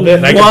finger a little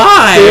bit. And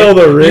Why? I could feel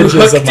the ridges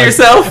you hooked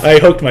yourself? I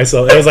hooked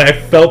myself. I was like,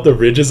 I felt the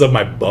ridges of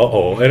my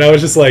butthole. And I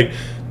was just like,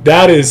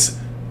 that is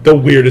the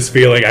weirdest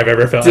feeling I've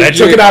ever felt. And I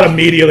took it out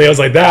immediately. I was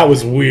like, that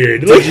was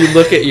weird. Did you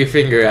look at your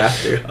finger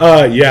after?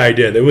 Yeah, I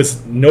did. There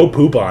was no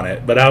poop on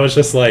it, but I was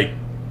just like,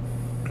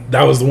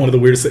 that was one of the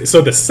weirdest things.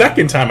 So the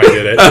second time I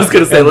did it... I was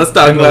going to say, let's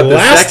talk about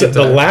the second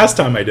time. The last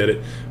time I did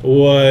it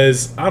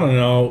was, I don't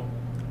know,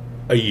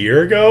 a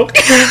year ago.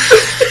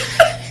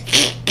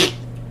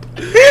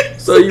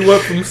 So you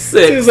went from 6...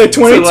 It was like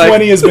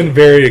 2020 has been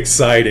very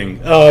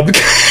exciting.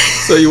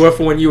 So you went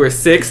from when you were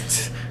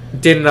 6...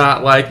 did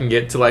not liking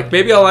it to, like,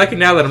 maybe I'll like it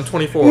now that I'm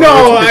 24.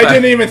 No, I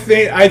didn't even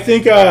think. I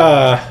think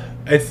I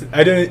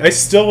didn't. I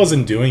still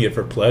wasn't doing it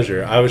for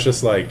pleasure. I was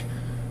just like,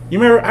 I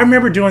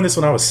remember doing this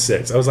when I was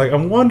 6. I was like, I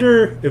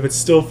wonder if it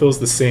still feels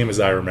the same as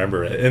I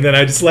remember it. And then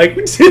I just, like,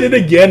 did it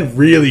again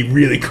really,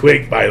 really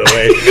quick, by the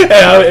way.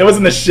 And it was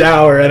in the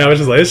shower, and I was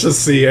just like, let's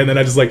just see. And then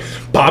I just, like,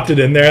 popped it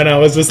in there, and I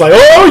was just like,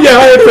 oh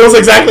yeah, it feels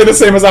exactly the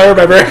same as I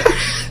remember.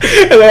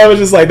 And then I was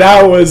just like,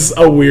 that was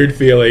a weird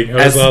feeling.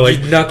 I was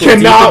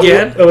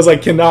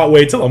like, cannot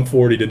wait till I'm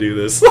 40 to do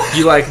this.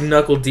 You, like,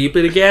 knuckle deep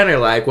it again, or,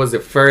 like, was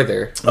it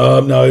further?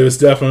 No, it was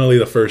definitely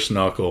the first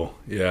knuckle.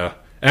 Yeah,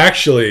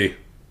 actually.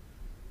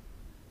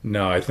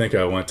 No, I think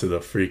I went to the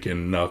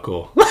freaking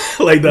knuckle,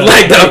 full finger.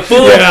 The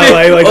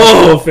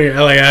full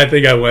finger. Like, I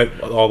think I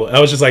went all.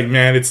 I was just like,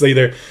 man, it's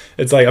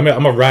like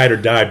I'm a ride or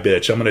die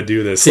bitch. I'm gonna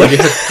do this.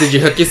 Did you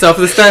hook yourself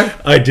this time?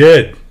 I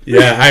did.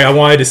 Yeah, I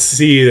wanted to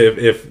see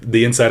if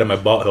the inside of my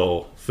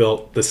butthole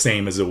felt the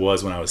same as it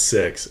was when I was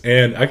 6.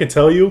 And I can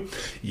tell you,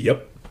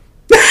 yep.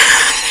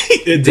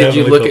 Did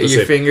you look at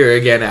your finger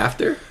again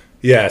after?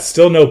 Yeah,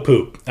 still no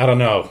poop. I don't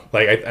know.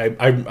 Like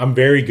I'm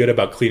very good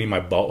about cleaning my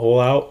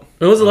butthole out.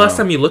 When was the last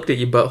time you looked at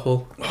your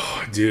butthole?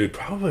 Oh, dude,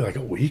 probably like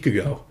a week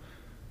ago.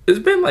 It's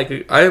been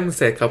like I would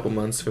say a couple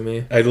months for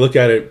me. I look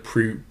at it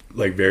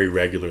very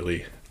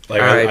regularly.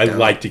 Like I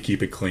like to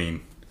keep it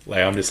clean.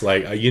 Like I'm just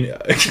like I don't know.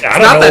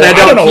 I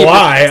don't know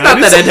why. It's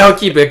not that I don't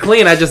keep it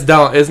clean. I just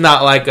don't. It's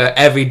not like a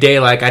every day.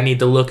 Like I need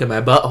to look at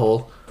my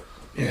butthole.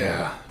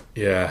 Yeah.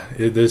 Yeah.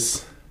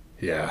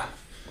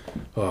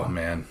 Oh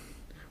man,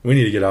 we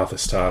need to get off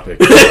this topic.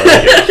 Before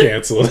I get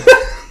canceled.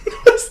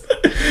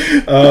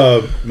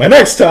 My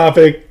next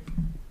topic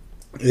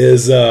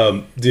is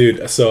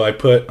dude. So I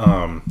put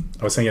I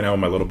was hanging out with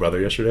my little brother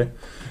yesterday,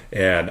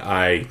 and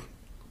I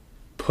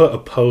put a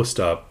post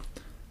up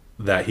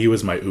that he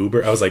was my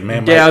Uber. I was like,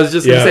 man. I was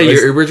just gonna say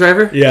your Uber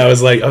driver. Yeah, I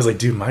was like,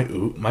 dude, my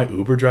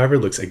Uber driver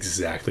looks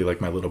exactly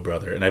like my little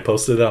brother, and I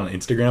posted it on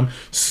Instagram.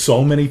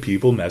 So many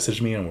people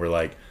messaged me and were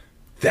like,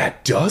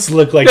 that does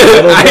look like my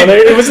little brother.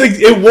 It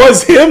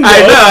was him. Though. I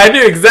know. I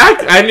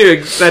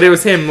knew that it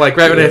was him. Like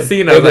right when I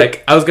seen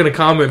it, I was gonna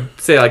comment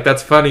say like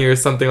that's funny or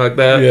something like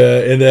that.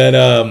 Yeah, and then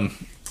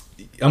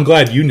I'm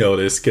glad you know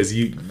this because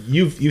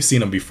you've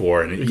seen him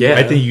before, and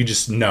I think you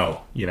just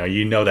know.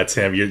 You know that's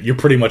him. You're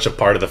pretty much a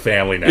part of the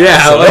family now.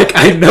 Yeah, so. Like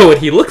I know what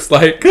he looks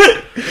like.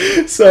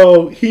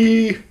 So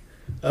he,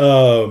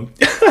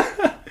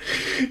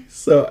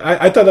 so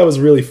I thought that was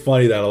really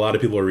funny that a lot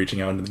of people were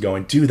reaching out and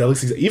going, dude, that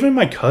looks. Even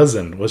my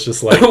cousin was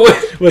just like,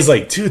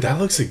 dude,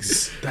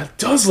 that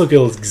does look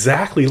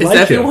exactly like him.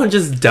 Is everyone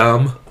just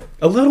dumb?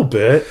 A little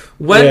bit.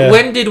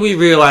 When did we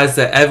realize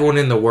that everyone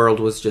in the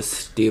world was just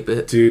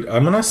stupid? Dude,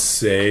 I'm gonna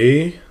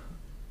say,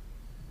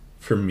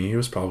 for me, it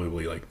was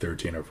probably like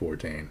 13 or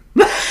 14.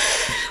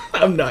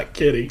 I'm not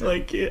kidding.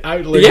 Like, I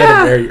learned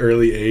at a very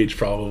early age,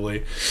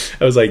 probably.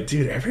 I was like,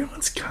 dude,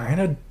 everyone's kind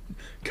of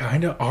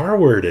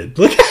R-worded.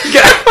 Look,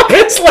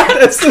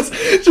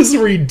 it's just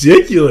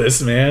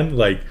ridiculous, man.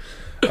 Like,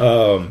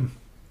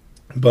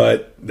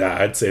 but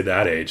I'd say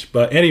that age.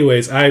 But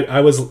anyways,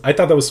 I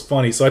thought that was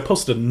funny, so I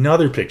posted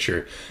another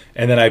picture,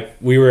 and then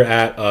we were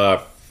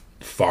at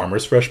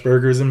Farmer's Fresh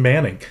Burgers in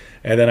Manning,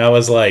 and then I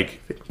was like,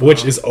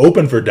 which is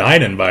open for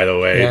dine-in, by the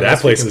way. That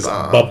place is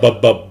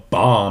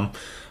bomb.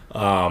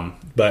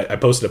 But I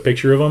posted a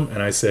picture of him,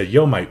 and I said,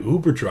 yo, my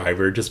Uber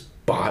driver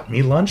just bought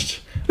me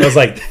lunch. I was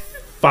like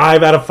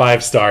 5 out of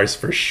 5 stars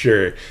for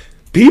sure.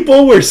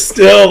 People were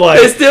still like...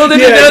 They still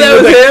didn't know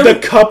that was him? The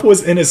cup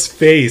was in his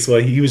face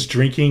while he was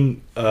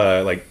drinking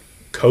like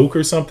Coke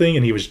or something,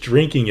 and he was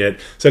drinking it.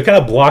 So it kind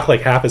of blocked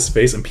like half his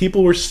face, and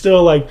people were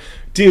still like,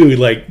 dude,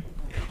 like,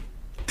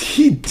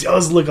 he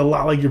does look a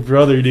lot like your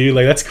brother, dude.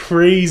 Like, that's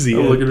crazy.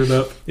 I'm looking it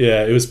up.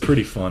 Yeah, it was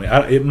pretty funny.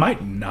 It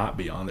might not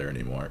be on there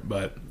anymore,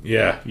 but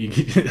yeah, you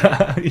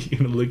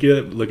can look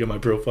at my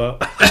profile.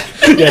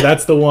 Yeah,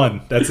 that's the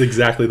one. That's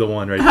exactly the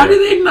one right there. How do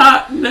they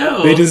not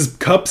know? They just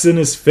cups in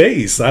his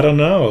face. I don't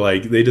know.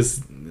 Like,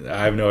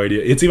 I have no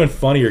idea. It's even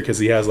funnier because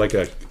he has like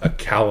a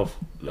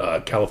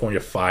California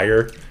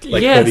Fire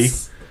like hoodie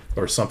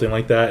or something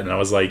like that. And I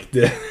was like,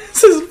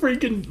 this is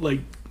freaking like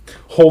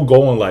whole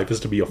goal in life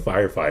is to be a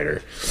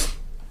firefighter.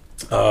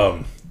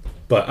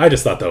 But I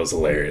just thought that was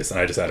hilarious, and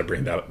I just had to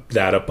bring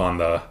that up on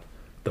the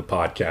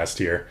podcast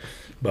here.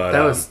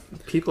 But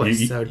people are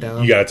so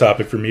dumb. You got a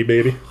topic for me,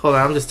 baby? Hold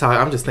on, I'm just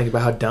thinking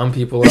about how dumb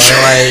people are.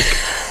 Like,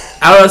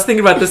 I was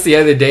thinking about this the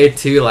other day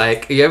too.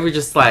 Like, you ever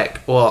just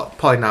like, well,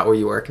 probably not where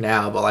you work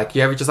now, but like,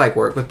 you ever just like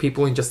work with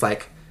people and just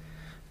like,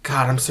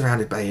 God, I'm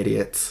surrounded by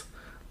idiots.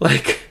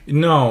 Like,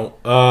 no,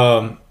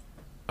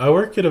 I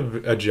work at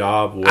a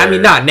job where... I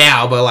mean, not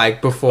now, but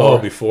like before. Oh,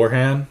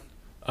 beforehand?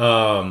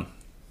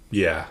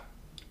 Yeah.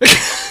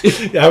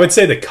 I would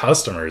say the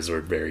customers were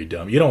very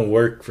dumb. You don't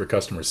work for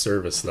customer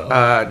service, though.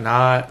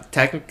 Not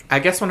technically. I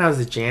guess when I was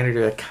a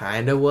janitor, it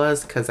kind of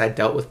was, because I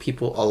dealt with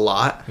people a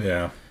lot.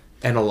 Yeah.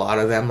 And a lot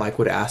of them, like,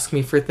 would ask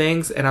me for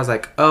things, and I was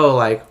like, oh,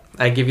 like,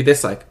 I give you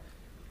this, like,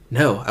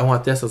 no, I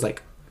want this. I was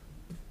like,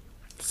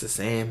 it's the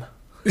same.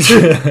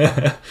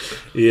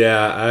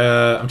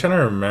 Yeah, I'm trying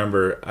to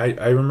remember.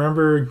 I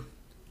remember,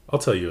 I'll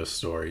tell you a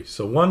story.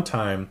 So one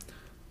time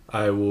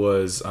I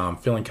was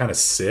feeling kind of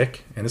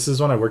sick, and this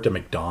is when I worked at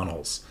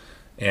McDonald's.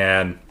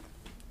 And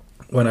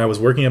when I was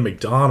working at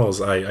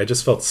McDonald's, I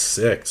just felt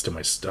sick to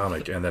my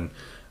stomach. And then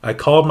I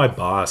called my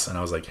boss, and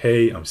I was like,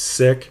 hey, I'm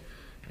sick.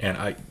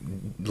 And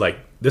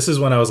this is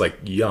when I was like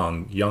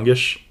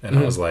youngish. And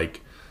I was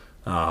like,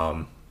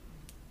 I'll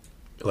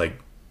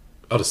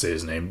just say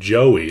his name,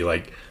 Joey,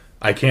 like,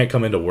 I can't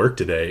come into work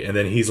today. And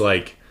then he's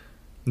like,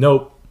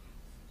 nope.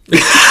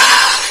 He's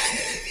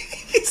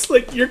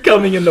like, you're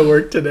coming into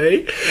work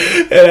today.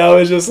 And I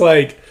was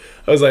like,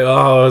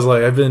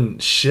 I've been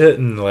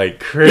shitting like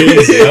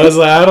crazy. I was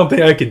like, I don't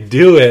think I could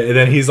do it. And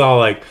then he's all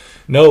like,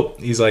 nope.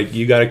 He's like,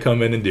 you got to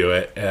come in and do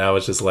it. And I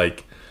was just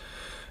like,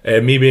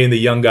 and me being the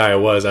young guy I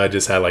was, I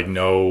just had like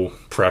no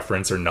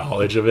preference or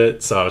knowledge of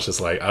it. So I was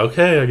just like,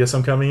 okay, I guess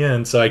I'm coming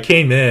in. So I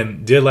came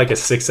in, did like a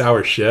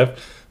 6-hour shift.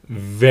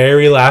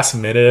 very last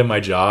minute in my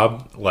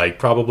job, like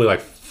probably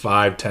like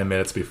 5-10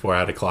 minutes before I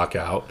had to clock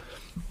out,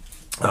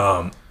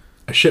 I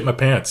shit my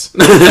pants.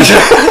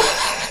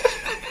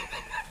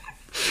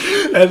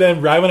 And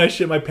then right when I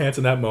shit my pants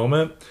in that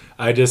moment,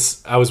 I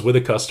was with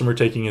a customer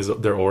taking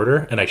their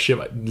order, and I shit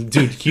my...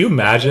 Dude, can you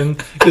imagine?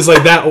 It's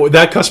like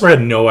that customer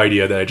had no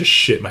idea that I just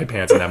shit my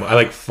pants in that moment. I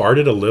like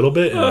farted a little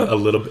bit, and a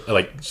little bit,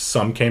 like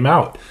some came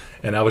out.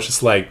 And I was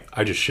just like,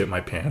 I just shit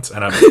my pants.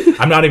 And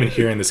I'm not even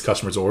hearing this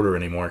customer's order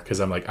anymore because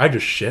I'm like, I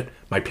just shit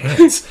my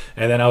pants.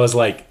 And then I was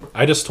like,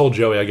 I just told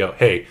Joey, I go,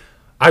 hey,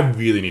 I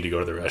really need to go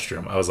to the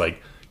restroom. I was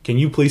like, can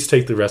you please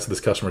take the rest of this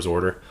customer's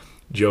order?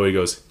 Joey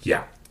goes,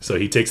 yeah. So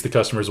he takes the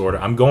customer's order.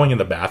 I'm going in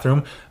the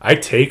bathroom. I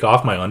take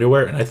off my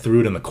underwear and I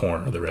threw it in the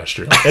corner of the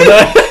restroom.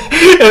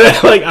 And then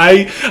like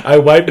I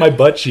wiped my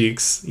butt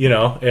cheeks,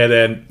 and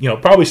then,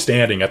 probably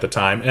standing at the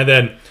time. And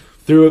then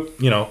threw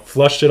it,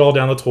 flushed it all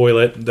down the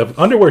toilet. The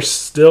underwear's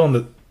still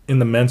in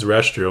the men's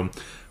restroom.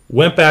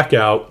 Went back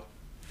out.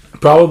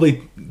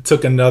 Probably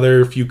took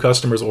another few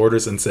customers'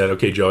 orders and said,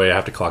 okay, Joey, I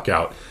have to clock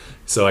out.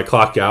 So I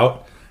clock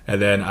out,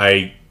 and then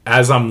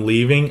as I'm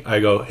leaving, I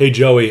go, hey,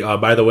 Joey,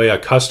 by the way, a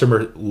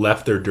customer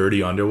left their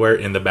dirty underwear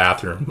in the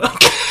bathroom.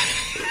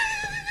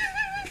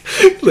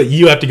 Like,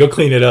 you have to go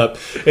clean it up.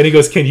 And he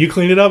goes, can you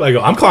clean it up? I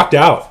go, I'm clocked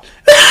out.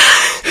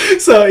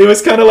 So it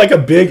was kind of like a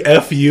big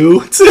F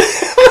you.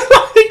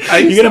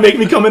 You're going to make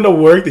me come into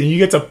work, and you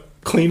get to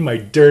clean my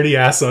dirty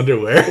ass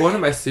underwear. One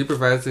of my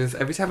supervisors,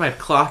 every time I'd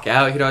clock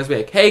out, he'd always be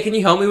like, hey, can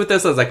you help me with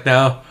this? I was like,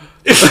 no.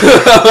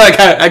 Like,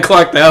 I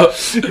clocked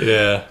out.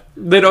 Yeah.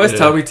 They'd always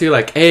tell me too,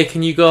 like, hey,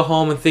 can you go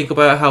home and think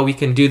about how we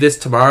can do this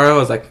tomorrow? I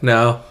was like,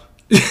 no.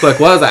 Like,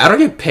 what? I was like, I don't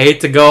get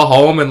paid to go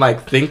home and,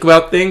 like, think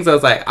about things. I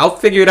was like, I'll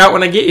figure it out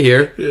when I get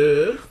here.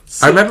 Yeah.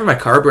 I remember my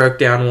car broke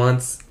down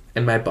once,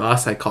 and my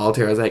boss, I called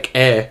her. I was like,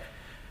 hey,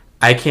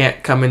 I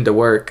can't come into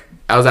work.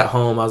 I was at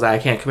home. I was like,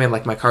 I can't come in.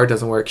 Like, my car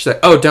doesn't work. She's like,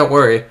 oh, don't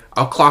worry.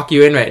 I'll clock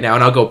you in right now,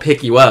 and I'll go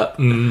pick you up.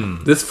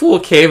 This fool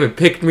came and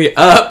picked me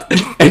up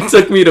and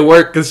took me to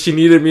work because she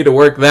needed me to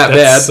work that bad.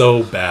 That's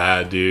so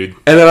bad, dude.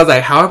 And then I was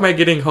like, how am I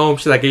getting home?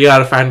 She's like, you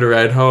gotta find a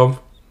ride home.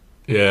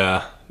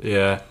 Yeah.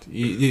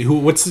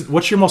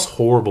 What's your most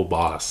horrible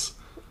boss?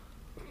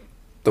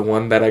 The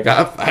one that I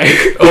got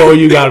fired. Oh,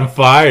 you got him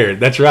fired.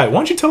 That's right. Why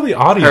don't you tell the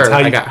audience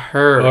I got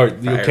her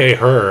fired. Okay,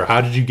 her.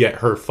 How did you get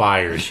her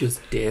fired? She was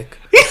a dick.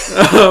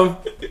 I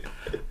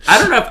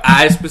don't know if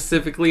I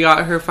specifically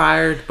got her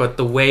fired, but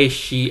the way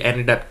she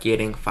ended up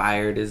getting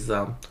fired is,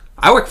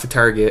 I work for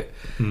Target.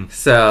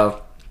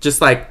 So,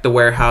 just like the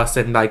warehouse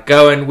and like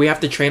going, we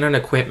have to train on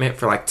equipment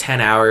for like 10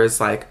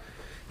 hours, like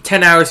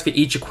 10 hours for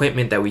each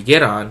equipment that we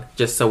get on,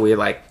 just so we're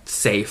like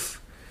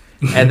safe.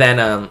 And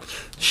then,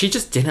 she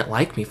just didn't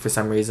like me for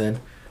some reason.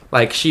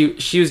 Like, she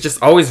was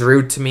just always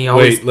rude to me.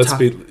 Always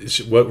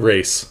what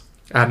race?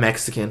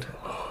 Mexican.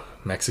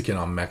 Mexican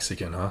on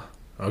Mexican, huh?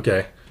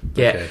 Okay.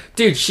 Yeah. Okay.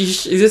 Dude,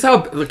 here's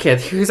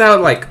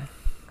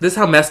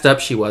how messed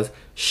up she was.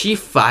 She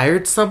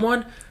fired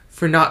someone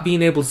for not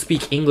being able to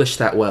speak English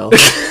that well.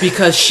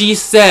 Because she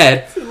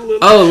said, she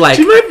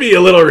might be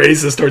a little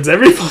racist towards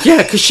everybody.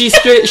 Yeah, because she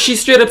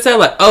straight up said,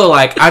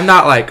 like, I'm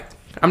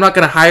not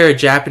going to hire a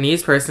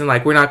Japanese person.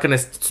 Like, we're not going to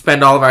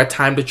spend all of our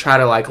time to try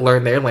to, like,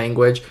 learn their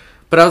language.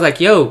 But I was like,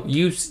 yo,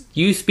 you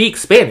speak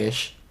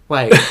Spanish.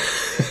 Like,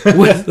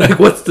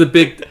 what's the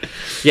big...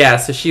 Yeah,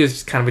 so she was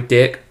just kind of a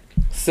dick.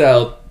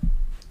 So,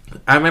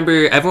 I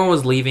remember everyone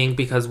was leaving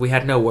because we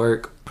had no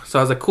work. So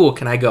I was like, cool,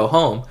 can I go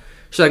home?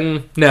 She's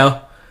like,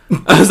 no.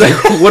 I was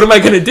like, what am I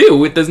going to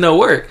do? There's no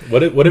work.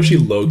 What if she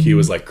low-key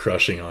was, like,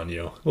 crushing on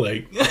you?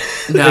 Like...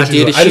 No,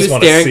 dude,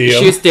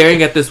 she was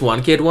staring at this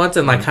one kid once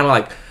and, like, kind of,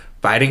 like...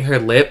 biting her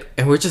lip,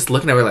 and we're just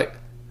looking at her like,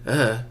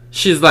 ugh.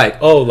 She's like,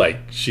 oh, like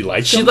she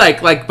likes. She's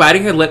like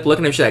biting her lip,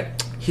 looking at him. She's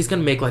like, he's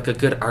gonna make like a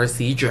good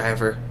RC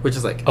driver, which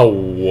is like, oh,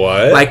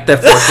 what? Like the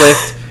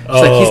forklift. She's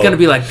like, he's gonna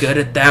be like good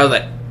at that. I was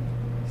like,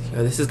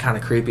 yo, this is kind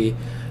of creepy.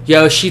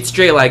 Yo, she's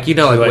straight like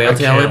whale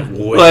tailing.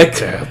 Like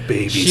to have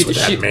babies with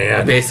that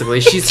man.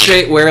 Basically, she's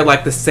straight wear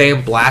like the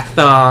same black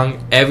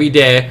thong every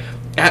day.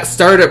 At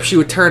startup, she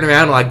would turn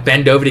around and like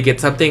bend over to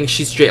get something.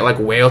 She's straight like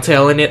whale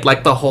tailing it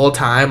like the whole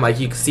time. Like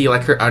you could see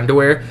like her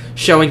underwear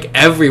showing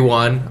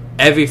everyone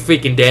every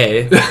freaking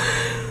day.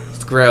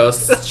 It's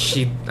gross.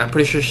 I'm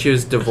pretty sure she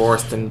was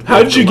divorced and.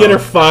 How did you get her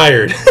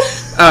fired?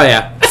 Oh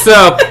yeah.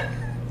 So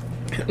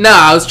no,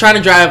 I was trying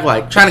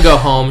to go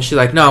home. She's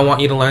like, no, I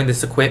want you to learn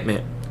this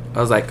equipment. I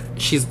was like,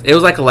 it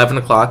was like 11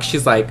 o'clock.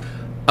 She's like,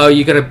 oh,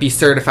 you're gonna be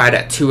certified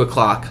at 2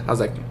 o'clock. I was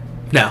like,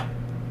 no.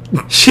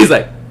 She's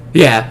like,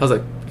 yeah. I was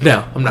like,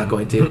 no, I'm not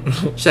going to.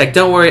 She's like,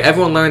 don't worry,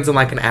 everyone learns in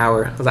like an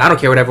hour. I was like, I don't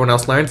care what everyone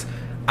else learns.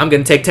 I'm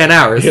going to take 10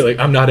 hours. You're like,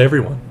 I'm not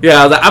everyone. Yeah,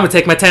 I was like, I'm going to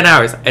take my 10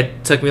 hours.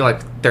 It took me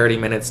like 30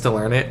 minutes to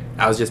learn it.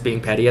 I was just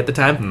being petty at the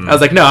time. I was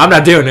like, no, I'm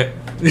not doing it.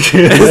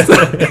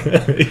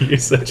 You're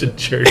such a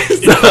jerk.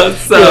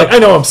 So you're like, I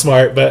know I'm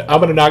smart, but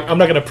I'm not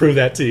gonna prove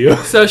that to you.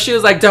 So she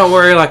was like, don't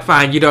worry, like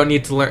fine, you don't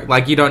need to learn,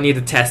 like you don't need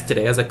to test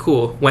today. I was like,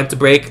 cool. Went to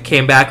break,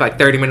 came back like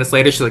 30 minutes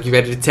later. She's like, you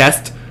ready to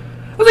test?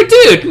 I was like,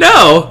 dude,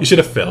 no. You should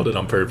have failed it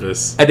on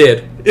purpose. I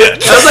did. Yeah. I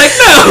was like,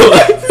 no.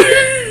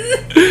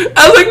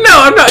 I was like, no,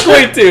 I'm not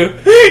going to.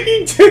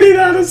 You did it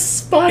out of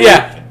spite.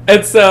 Yeah.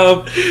 And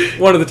so,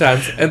 one of the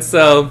times. And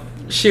so,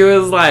 she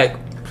was like,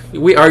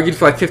 we argued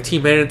for like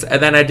 15 minutes,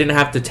 and then I didn't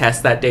have to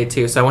test that day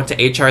too. So I went to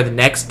HR the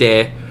next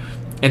day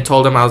and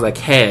told him, I was like,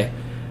 hey,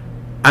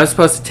 I'm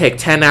supposed to take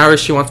 10 hours.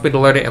 She wants me to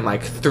learn it in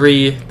like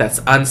 3. That's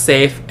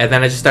unsafe. And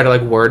then I just started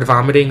like word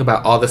vomiting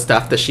about all the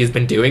stuff that she's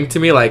been doing to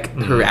me, like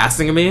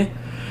harassing me.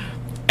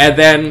 And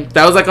then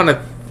that was like on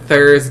a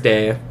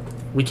Thursday.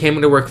 We came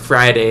into work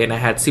Friday, and I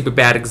had super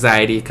bad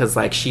anxiety because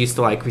like she used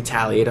to like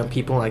retaliate on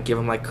people and like give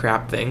them like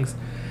crap things.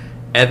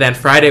 And then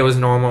Friday was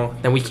normal.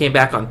 Then we came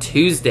back on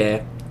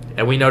Tuesday,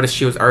 and we noticed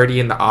she was already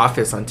in the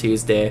office on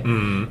Tuesday.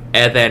 And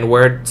then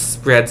word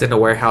spreads in the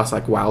warehouse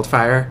like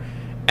wildfire.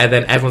 And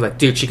then everyone's like,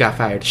 dude, she got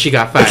fired. She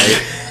got fired.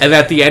 And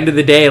at the end of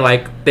the day,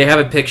 like, they have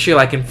a picture,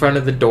 like, in front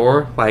of the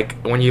door, like,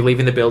 when you're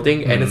leaving the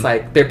building. And it's,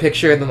 like, their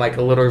picture and then, like,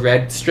 a little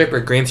red strip or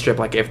green strip,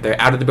 like, if they're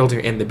out of the building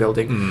or in the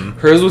building.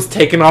 Hers was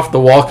taken off the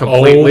wall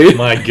completely. Oh,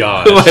 my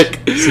gosh.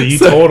 So you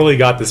totally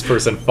got this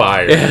person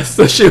fired. Yeah,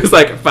 so she was,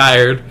 like,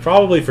 fired.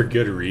 Probably for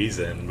good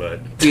reason,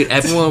 but... Dude,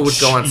 everyone would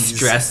go on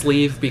stress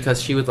leave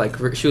because she was, like,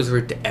 she was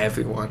rude to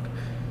everyone.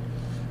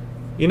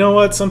 You know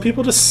what? Some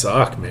people just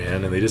suck,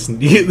 man, and they just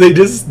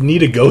need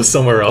to go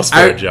somewhere else for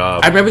a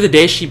job. I remember the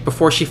day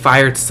before she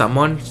fired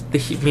someone.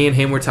 Me and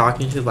him were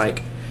talking. She's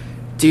like,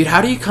 "Dude, how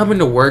do you come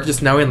into work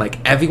just knowing like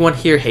everyone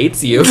here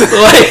hates you?"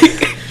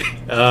 Like,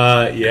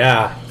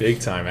 yeah, big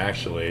time.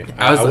 Actually,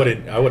 I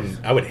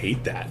would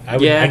hate that.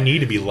 I need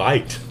to be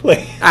liked.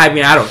 Like, I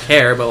mean, I don't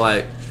care, but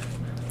like,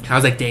 I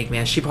was like, "Dang,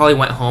 man, she probably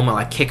went home and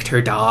like kicked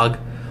her dog.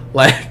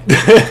 Like,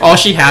 all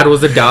she had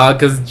was a dog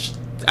because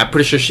I'm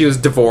pretty sure she was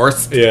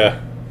divorced."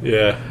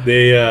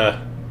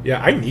 Yeah,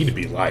 I need to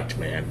be liked,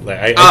 man.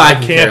 Like, I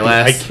can't care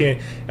less. I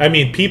can't. I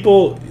mean,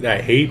 people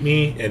that hate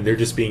me and they're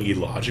just being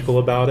illogical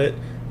about it.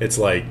 It's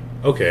like,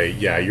 okay,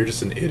 yeah, you're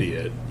just an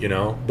idiot, you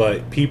know.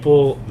 But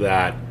people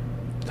that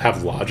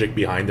have logic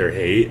behind their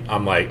hate,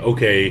 I'm like,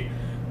 okay,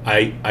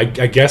 I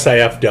guess I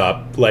effed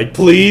up. Like,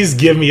 please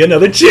give me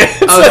another chance.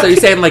 Oh, so you're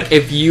saying like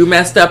if you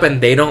messed up and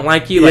they don't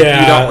like you, like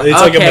you don't?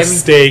 It's like a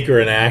mistake or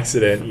an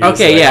accident. You're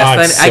okay, like, yes. Oh,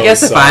 then so I guess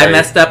sorry. if I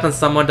messed up and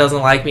someone doesn't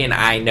like me and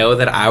I know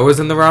that I was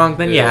in the wrong,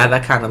 then yeah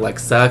that kind of like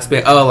sucks.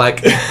 But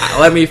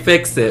let me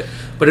fix it.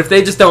 But if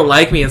they just don't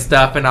like me and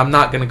stuff, and I'm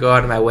not gonna go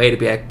out of my way to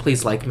be like,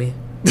 please like me.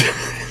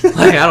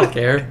 Like, I don't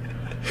care.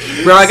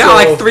 Bro, I got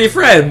like 3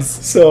 friends.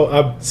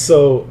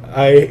 So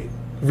I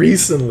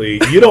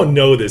recently, you don't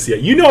know this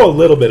yet. You know a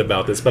little bit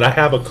about this, but I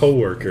have a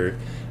coworker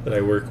that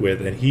I work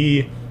with, and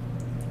he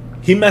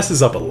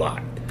messes up a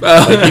lot.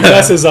 Like, he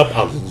messes up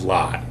a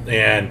lot,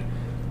 and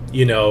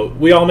you know,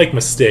 we all make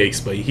mistakes,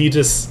 but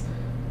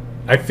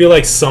I feel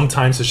like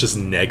sometimes it's just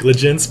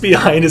negligence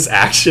behind his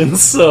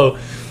actions. So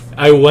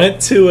I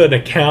went to an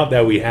account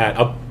that we had,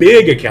 a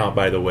big account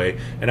by the way,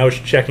 and I was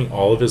checking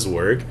all of his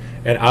work,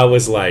 and I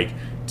was like,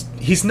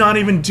 he's not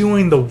even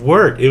doing the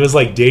work. It was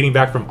like dating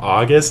back from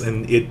August,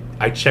 and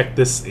I checked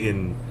this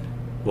in,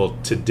 well,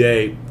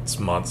 today's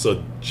month,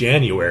 so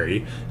January.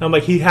 And I'm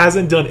like, he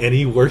hasn't done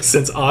any work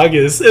since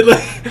August. And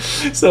like,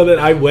 so then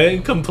I went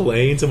and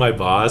complained to my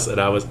boss, and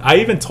I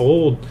even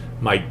told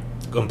my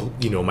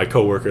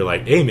coworker,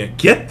 like, hey man,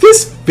 get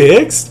this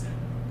fixed,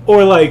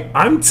 or like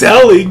I'm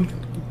telling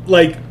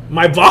like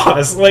my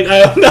boss. Like,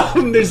 I don't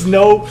know, there's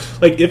no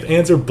like if,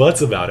 ands, or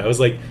buts about it. I was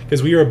like,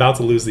 because we were about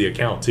to lose the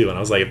account too, and I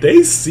was like, if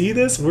they see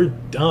this, we're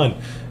done.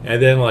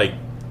 And then like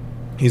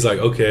he's like,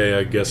 okay,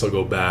 I guess I'll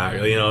go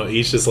back. You know,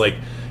 he's just like,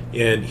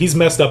 and he's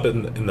messed up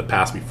in the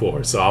past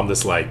before, so I'm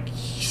just like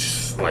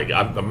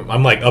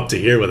I'm like up to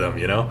here with him,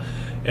 you know.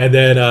 And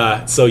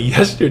then so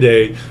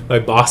yesterday my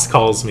boss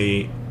calls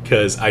me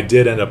because I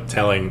did end up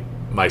telling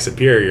my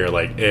superior,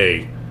 like,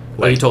 hey.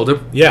 Like, you told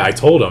him? Yeah, I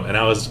told him, and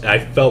I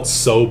felt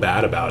so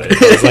bad about it.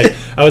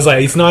 I was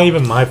like, it's not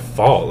even my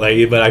fault,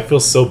 like, but I feel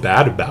so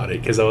bad about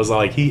it because I was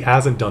like, he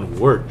hasn't done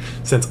work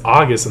since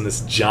August in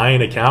this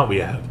giant account we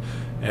have.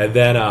 And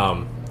then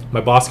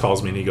my boss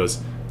calls me and he goes,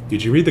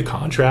 "Did you read the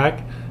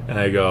contract?" And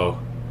I go,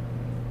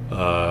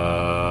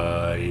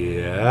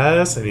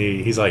 yes. And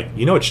he's like,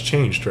 "You know it's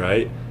changed,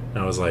 right?" And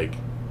I was like,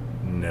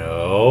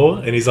 "No."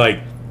 And he's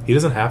like, "He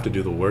doesn't have to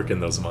do the work in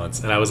those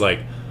months." And I was like,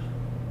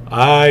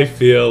 I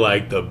feel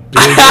like the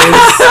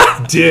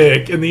biggest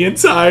dick in the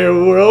entire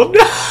world.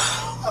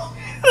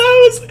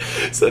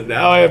 So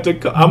now I'm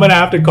gonna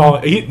have to call.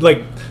 He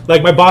like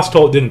my boss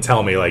didn't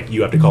tell me like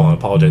you have to call and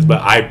apologize,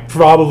 but I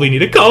probably need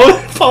to call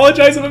and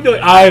apologize and be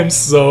like, I am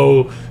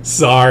so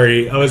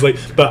sorry. I was like,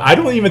 but I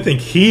don't even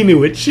think he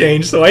knew it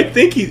changed, so I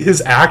think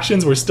his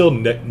actions were still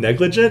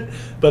negligent.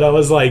 But I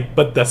was like,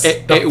 but the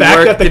fact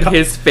that in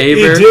his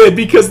favor. It did,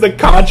 because the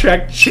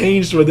contract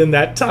changed within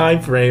that time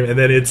frame, and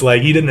then it's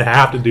like he didn't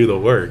have to do the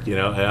work, you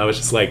know. And I was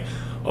just like,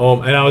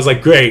 and I was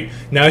like, great.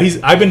 Now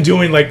I've been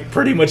doing like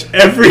pretty much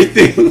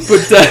everything.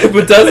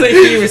 But doesn't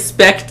he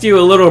respect you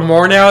a little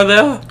more now,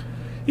 though?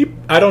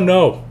 I don't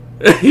know.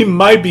 He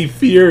might be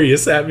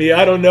furious at me.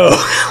 I don't know.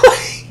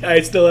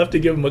 I still have to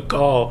give him a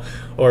call,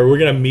 or we're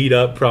gonna meet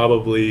up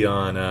probably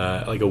on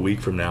like a week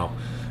from now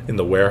in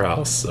the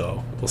warehouse.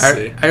 So we'll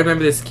see. I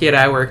remember this kid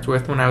I worked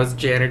with when I was a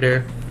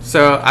janitor.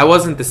 So I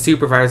wasn't the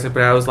supervisor,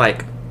 but I was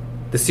like,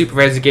 the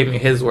supervisor gave me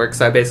his work,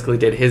 so I basically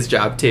did his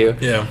job too.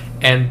 Yeah.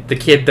 And the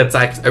kid that's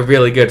like a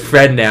really good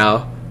friend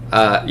now,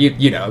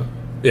 you know.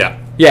 Yeah.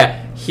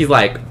 Yeah, he's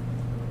like,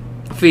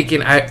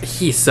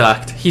 he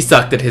sucked. He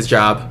sucked at his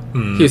job.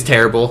 He was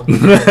terrible.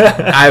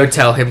 I would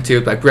tell him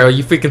too, like, bro,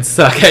 you freaking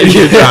suck at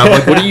your job.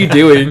 Like, what are you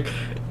doing?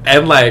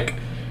 And like,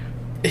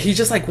 he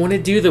just like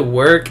wouldn't do the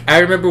work. I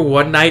remember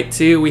one night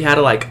too, we had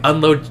to like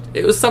unload.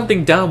 It was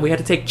something dumb. We had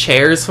to take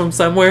chairs from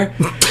somewhere,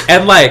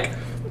 and like,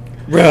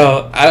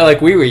 bro,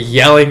 we were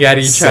yelling at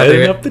each other.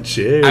 Setting up the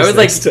chairs. I was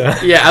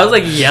I was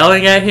like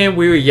yelling at him.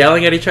 We were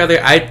yelling at each other.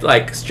 I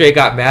like straight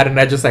got mad, and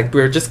I just like,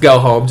 bro, just go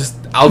home.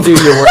 I'll do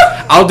your work.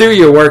 I'll do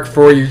your work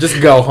for you.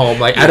 Just go home.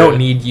 Like, I don't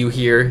need you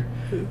here.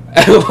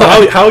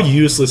 How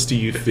useless do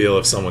you feel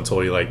if someone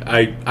told you, like,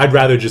 I'd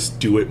rather just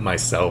do it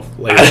myself?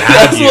 Like,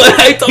 that's what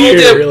I told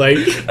him. Like,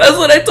 that's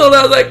what I told him.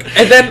 I was like,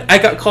 and then I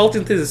got called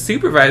into my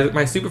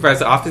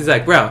supervisor's office. He's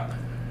like, bro,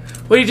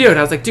 what are you doing?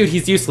 I was like, dude,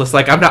 he's useless.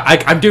 Like,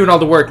 I'm doing all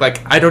the work.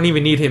 Like, I don't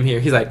even need him here.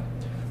 He's like,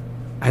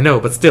 I know,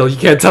 but still, you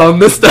can't tell him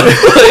this stuff.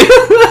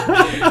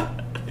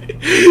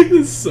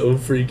 It's so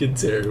freaking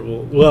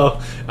terrible.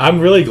 Well, I'm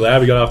really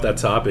glad we got off that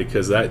topic,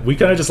 because we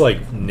kind of just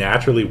like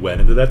naturally went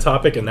into that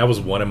topic, and that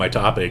was one of my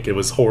topic. It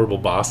was horrible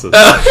bosses.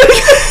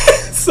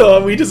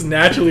 So we just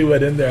naturally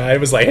went in there. I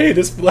was like, hey,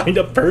 this lined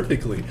up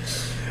perfectly.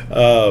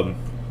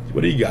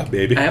 What do you got,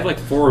 baby? I have like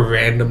 4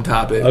 random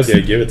topics.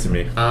 Okay, give it to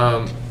me.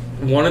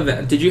 One of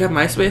them. Did you have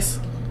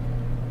MySpace?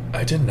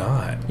 I did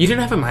not. You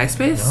didn't have a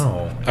MySpace?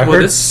 No. I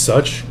heard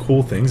such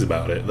cool things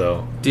about it,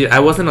 though. Dude,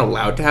 I wasn't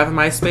allowed to have a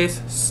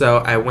MySpace, so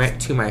I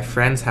went to my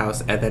friend's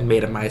house and then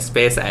made a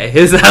MySpace at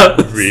his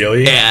house.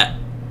 Really? Yeah.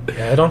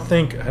 Yeah, I don't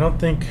think,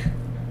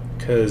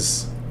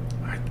 because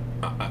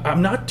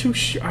I'm not too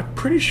sure. I'm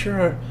pretty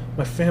sure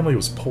my family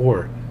was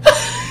poor.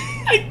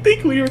 I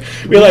think we were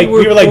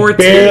like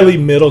barely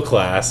middle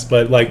class,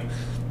 but like,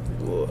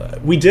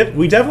 we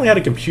definitely had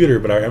a computer,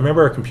 but I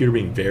remember our computer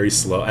being very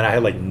slow, and I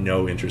had like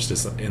no interest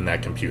in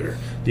that computer.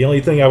 The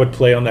only thing I would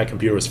play on that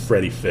computer was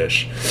Freddy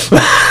Fish.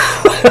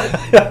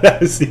 That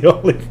was the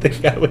only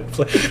thing I would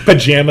play.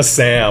 Pajama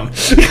Sam.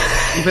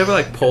 You remember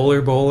like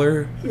Polar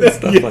Bowler and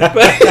stuff like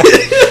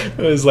that?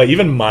 It was like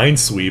even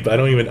Minesweep. I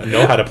don't even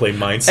know how to play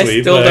Minesweep.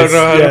 I still don't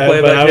know how to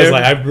play that. I was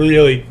like, I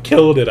really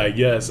killed it, I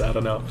guess. I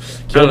don't know.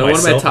 One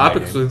of my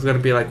topics was going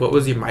to be like, what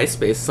was your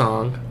MySpace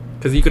song?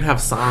 Because you could have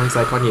songs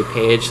like on your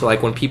page,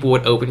 like when people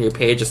would open your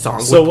page, a song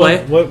would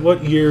play. So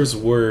what years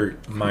were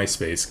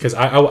MySpace? Because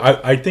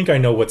I think I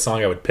know what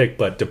song I would pick,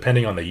 but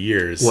depending on the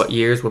years. What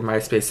years were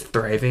MySpace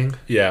thriving?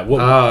 Yeah.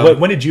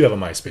 When did you have a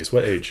MySpace?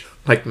 What age?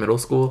 Like middle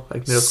school,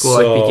 like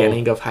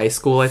beginning of high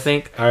school, I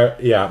think.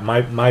 Yeah,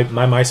 my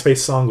MySpace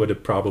song would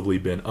have probably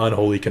been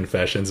 "Unholy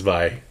Confessions"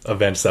 by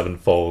Avenged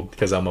Sevenfold,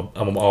 because I'm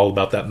all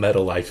about that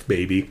metal life,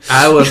 baby.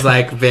 I was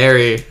like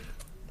very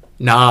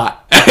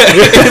not.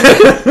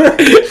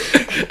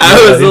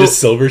 I was into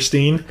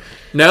Silverstein.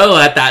 No,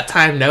 at that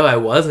time, no, I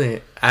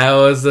wasn't. I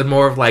was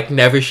more of like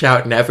Never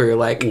Shout Never,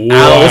 like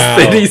Owl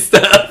City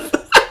stuff.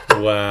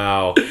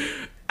 Wow.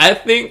 I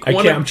think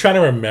I'm trying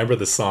to remember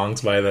the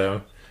songs by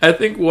them. I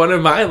think one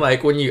of mine,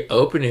 like when you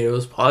open it, it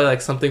was probably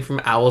like something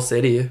from Owl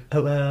City.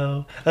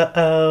 Oh.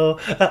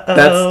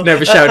 That's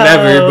Never Shout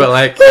Never, but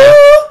like,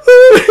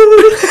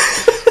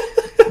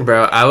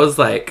 bro, I was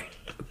like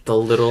the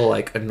little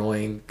like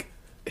annoying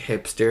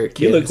hipster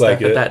kid. You look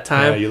like at that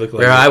time. Yeah, you look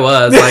like I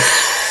was like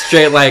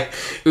straight like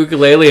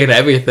ukulele and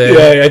everything.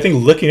 Yeah, I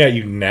think looking at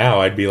you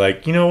now, I'd be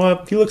like, you know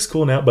what? He looks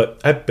cool now,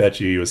 but I bet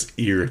you he was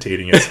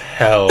irritating as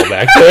hell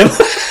back then.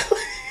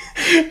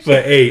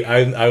 But hey,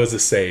 I was the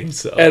same.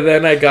 So. And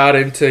then I got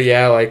into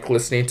like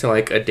listening to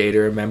like A Day to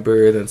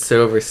Remember, then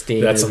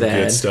Silverstein. That's some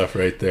good stuff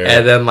right there.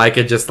 And then like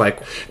it just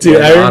like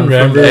dude, I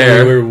remember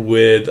we were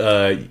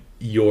with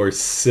your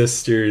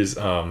sister's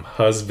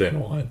husband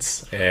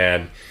once,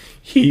 and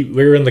we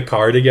were in the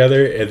car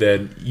together, and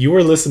then you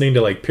were listening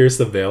to like Pierce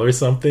the Veil or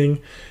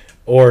something.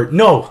 Or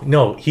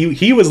no,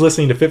 he was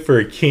listening to Fit for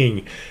a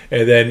King,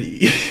 and then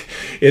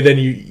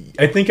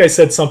I think I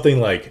said something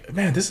like,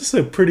 "Man, this is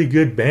a pretty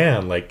good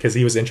band," like because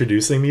he was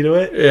introducing me to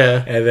it.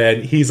 Yeah, and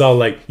then he's all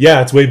like,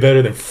 "Yeah, it's way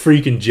better than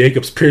freaking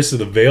Jacob's Pierce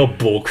the Veil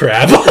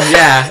bullcrap."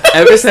 Yeah,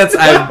 ever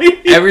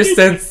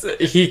since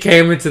he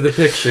came into the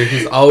picture,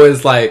 he's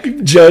always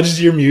like judged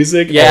your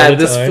music. Yeah, all the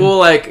this time. fool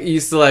like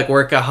used to like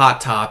work at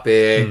Hot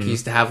Topic.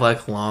 Used to have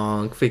like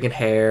long freaking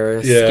hair.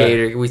 Yeah.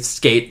 Skater, we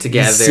skate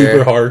together. He's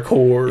super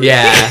hardcore.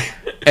 Yeah,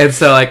 and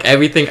so like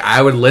everything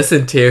I would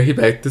listen to, he'd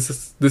be like, "This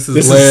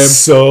is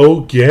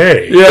so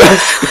gay." Yeah,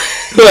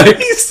 like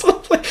he's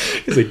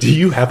like, "Do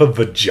you have a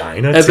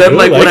vagina?" And then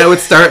like when I would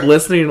start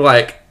listening to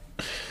like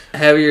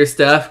heavier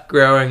stuff,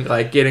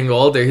 getting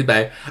older, he'd be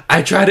like,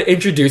 "I tried to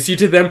introduce you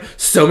to them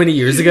so many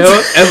years ago,"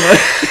 and like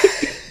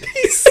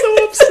he's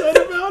so upset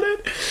about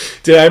it.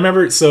 Dude, I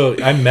remember. So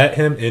I met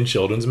him in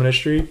children's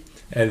ministry.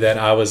 And then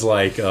I was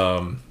like, I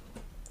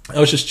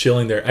was just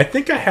chilling there. I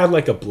think I had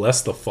like a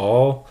Bless the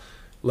Fall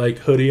like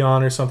hoodie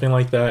on or something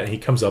like that. And he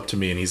comes up to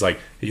me and he's like,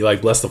 "You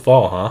like Bless the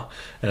Fall, huh?"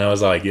 And I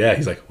was like, "Yeah."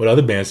 He's like, "What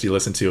other bands do you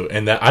listen to?"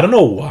 And that, I don't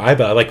know why,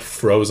 but I like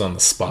froze on the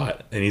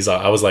spot. And he's like,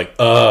 I was like,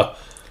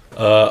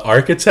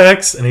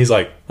 Architects. And he's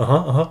like,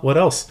 what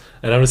else?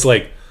 And I'm just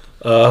like,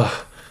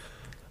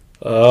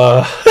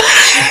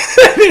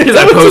 He's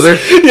that poser.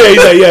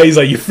 He's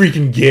like, "You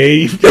freaking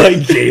gay,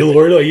 like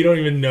Gaylord, like you don't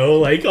even know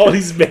like all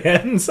these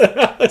bands."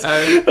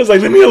 I was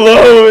like, "Leave me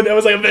alone." I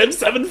was like, "Avenged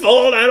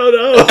Sevenfold, I don't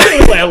know." I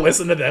was like, I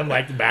listened to them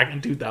like back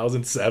in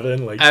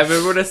 2007. Like, I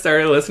remember when I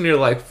started listening to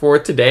like For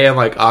Today and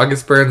like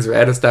August Burns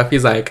Red and stuff.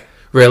 He's like,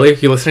 "Really?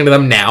 You listening to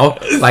them now?"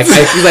 Like,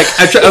 he's like,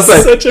 I was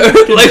like, such a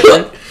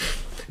like.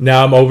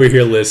 Now I'm over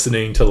here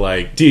listening to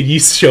like, dude, you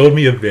showed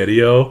me a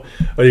video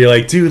where you're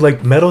like, dude,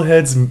 like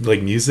metalheads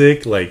like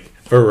music, like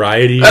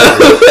variety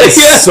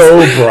is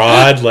so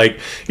broad. Like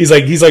he's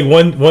like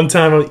one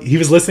time he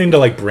was listening to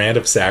like Brand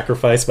of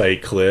Sacrifice by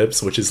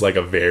Eclipse, which is like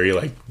a very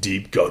like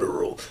deep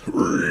guttural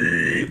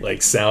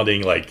like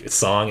sounding like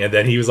song, and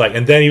then he was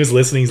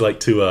listening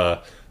like to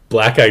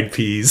Black Eyed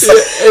Peas.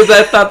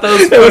 I thought that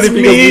was funny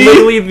because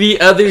literally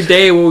the other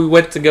day when we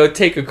went to go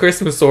take a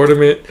Christmas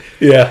ornament,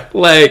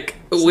 like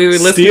we were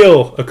listening.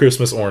 Steal a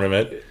Christmas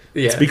ornament.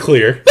 Yeah. To be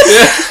clear.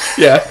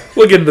 Yeah.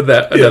 We'll get into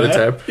that another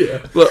time.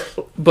 Yeah.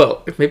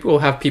 But maybe we'll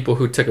have people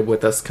who took it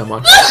with us come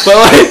on.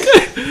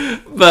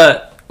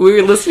 But we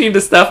were listening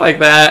to stuff like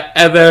that,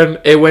 and then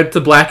it went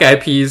to Black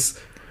Eyed Peas,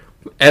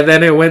 and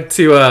then it went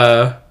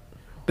to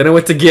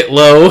Get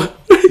Low.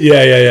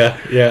 Yeah.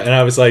 And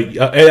I was like,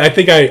 I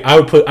think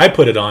I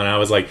put it on. And I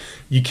was like,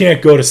 you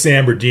can't go to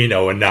San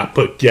Bernardino and not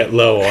put Get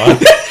Low on.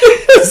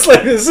 It's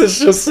like, this is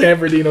just San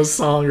Bernardino's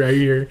song right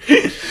here.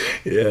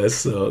 Yeah,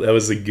 so that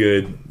was a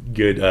good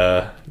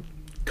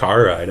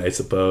car ride, I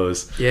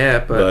suppose.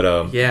 Yeah,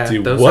 but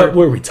dude, what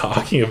were we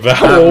talking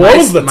about? What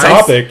was the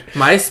topic?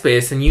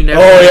 MySpace, and you never.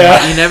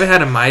 You never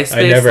had a MySpace.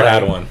 I never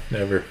had one.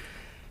 Never.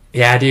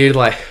 Yeah, dude.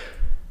 Like,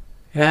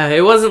 yeah,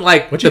 it wasn't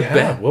like what you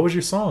have. What was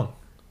your song?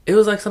 It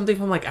was like something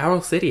from like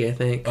Owl City, I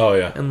think. Oh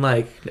yeah, and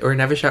like or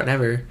Never Shout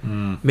Never.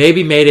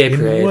 Maybe Mayday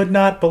Parade. You would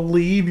not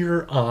believe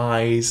your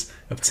eyes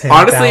of 10,000.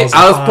 Honestly,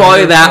 I was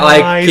probably that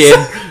like kid.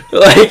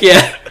 Like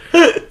yeah,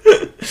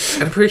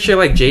 I'm pretty sure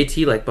like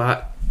JT like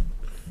bought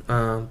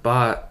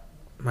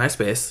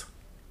MySpace.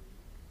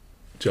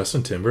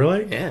 Justin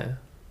Timberlake? Yeah,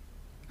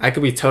 I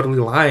could be totally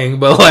lying,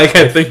 but like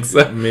I think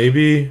so.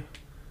 Maybe.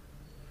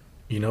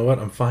 You know what?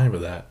 I'm fine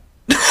with that.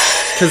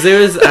 Because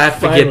there was, I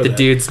forget the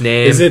dude's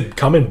name. Is it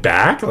coming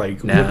back?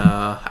 Like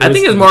no, I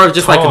think it's more of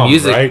just Tom, like a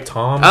music. Right,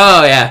 Tom.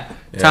 Oh yeah.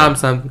 Tom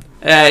something.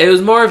 It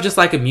was more of just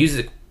like a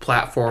music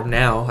platform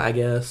now, I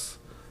guess.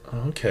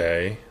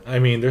 Okay, I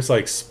mean, there's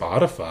like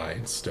Spotify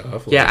and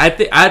stuff. Like, yeah, I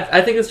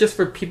think it's just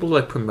for people to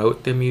like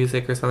promote their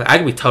music or something. I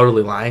could be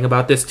totally lying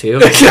about this too.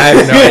 I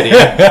have no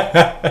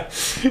idea.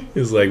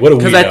 It's like, what do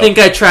we know? Because I think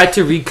I tried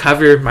to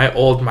recover my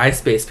old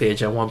MySpace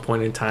page at one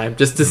point in time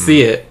just to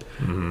see it,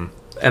 and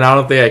I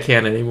don't think I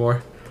can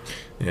anymore.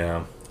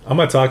 Yeah. I'm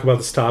going to talk about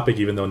this topic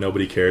even though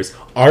nobody cares.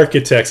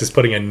 Architects is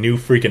putting a new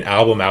freaking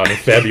album out in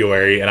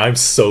February, and I'm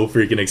so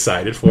freaking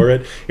excited for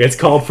it. It's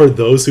called For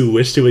Those Who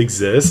Wish to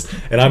Exist,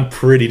 and I'm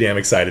pretty damn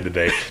excited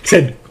today.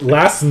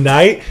 Last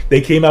night,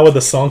 they came out with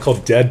a song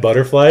called Dead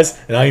Butterflies,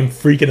 and I am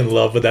freaking in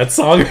love with that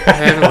song right I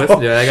haven't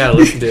listened to it. I got to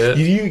listen to it.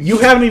 You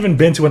haven't even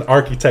been to an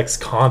Architects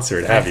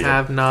concert, have you? I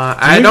have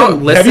not. I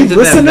don't listen to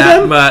them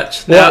that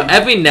much. Well, now,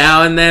 every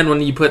now and then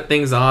when you put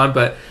things on,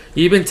 but...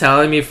 You've been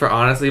telling me for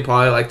honestly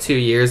probably like 2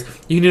 years,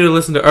 you need to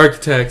listen to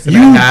Architects. And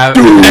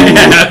I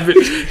have.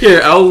 Here,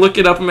 I'll look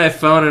it up on my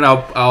phone and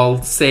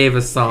I'll save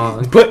a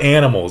song. Put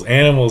Animals.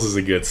 Animals is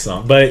a good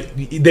song. But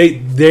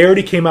they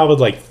already came out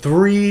with like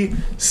 3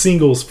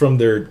 singles from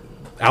their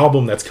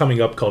album that's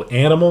coming up called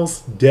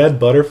Animals, Dead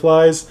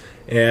Butterflies,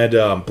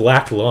 and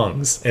Black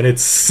Lungs, and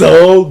it's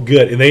so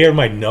good, and they are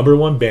my number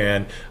one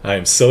band. I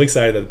am so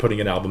excited that they're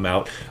putting an album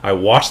out. I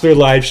watched their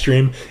live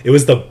stream. It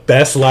was the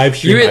best live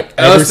stream I've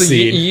ever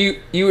seen.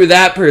 You were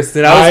that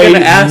person. I was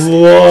going to ask.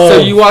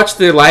 So you watched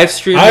their live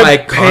stream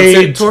like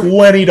paid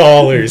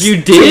 $20.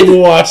 You did to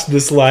watch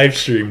this live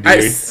stream,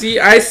 dude.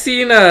 I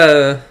seen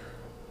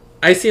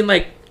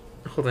like,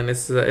 hold on,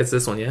 it's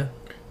this one, yeah.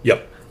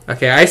 Yep.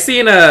 Okay, I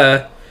seen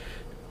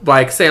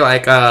like say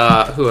like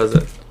who was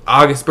it?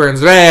 August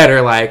Burns Red,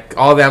 or like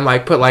all of them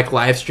like put like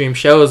live stream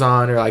shows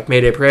on, or like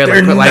Mayday Parade.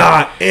 They're like put,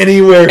 not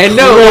anywhere and close.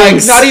 No,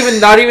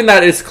 like not even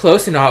that it's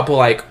close or not, but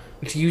like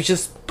do you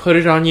just put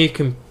it on your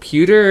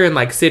computer and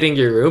like sit in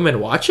your room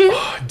and watch it?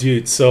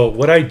 Dude, so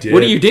what I did,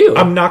 what do you do?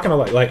 I'm not gonna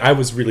like I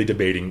was really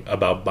debating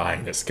about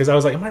buying this because I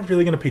was like, am I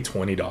really gonna pay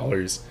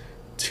 $20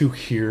 to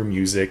hear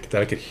music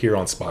that I could hear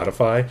on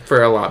Spotify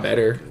for a lot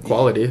better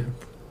quality?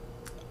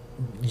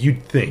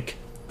 You'd think.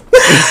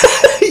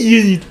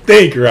 You'd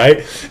think,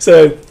 right?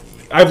 So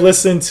I've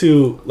listened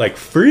to like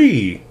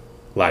free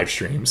live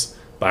streams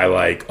by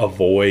like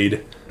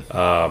Avoid,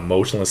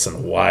 Motionless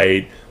in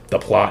White, The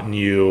Plot in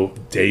You,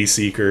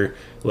 Dayseeker.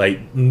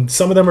 Like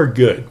some of them are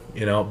good,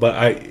 you know, but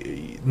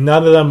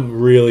none of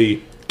them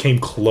really came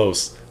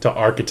close to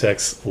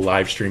Architect's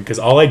live stream, because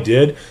all I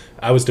did,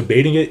 I was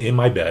debating it in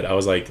my bed. I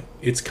was like,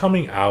 it's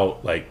coming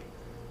out like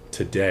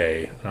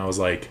today, and I was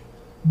like,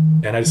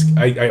 and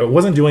I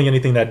wasn't doing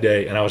anything that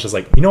day, and I was just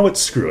like, you know what,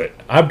 screw it,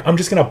 I'm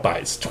just gonna buy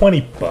it. It's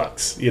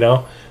 $20, you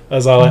know. I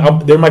was all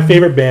like, they're my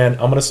favorite band,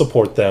 I'm gonna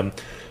support them.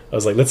 I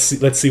was like, let's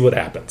see what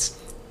happens.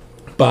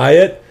 Buy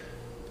it.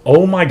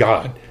 Oh my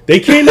god, they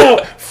came out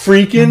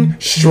freaking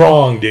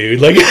strong,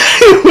 dude. Like,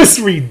 it was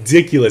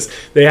ridiculous.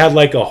 They had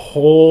like a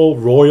whole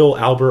Royal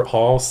Albert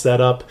Hall set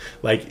up,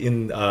 like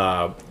in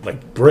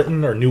like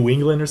Britain or New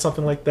England or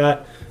something like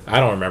that. I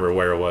don't remember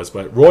where it was,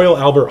 but Royal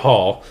Albert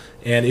Hall,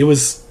 and it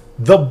was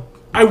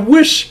I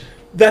wish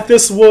that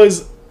this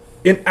was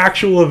an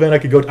actual event I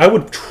could go to. I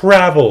would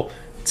travel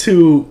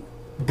to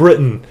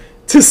Britain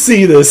to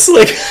see this.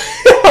 Like,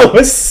 I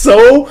was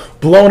so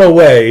blown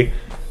away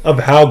of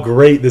how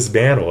great this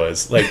band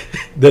was. Like,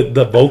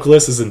 the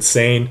vocalist is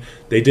insane.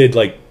 They did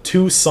like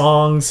 2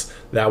 songs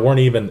that weren't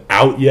even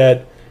out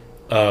yet,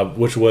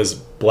 which was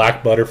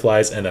Black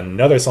Butterflies and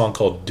another song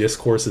called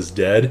Discourse is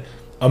Dead.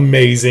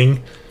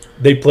 Amazing.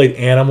 They played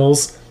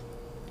Animals.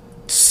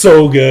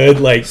 So good.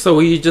 Like, so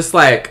were you just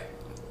like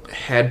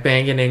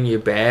headbanging in your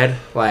bed,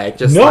 like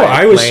just no, like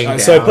I was laying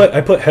so down?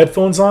 I put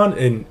headphones on,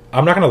 and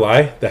I'm not gonna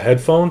lie, the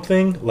headphone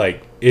thing,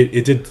 like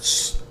it did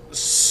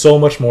so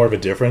much more of a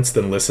difference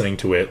than listening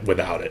to it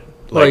without it.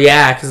 Like, well,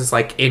 yeah, because it's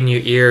like in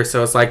your ear,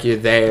 so it's like you're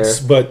there.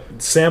 But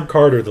Sam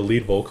Carter, the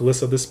lead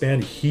vocalist of this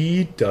band,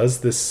 he does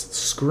this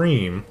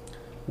scream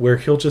where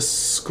he'll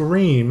just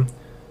scream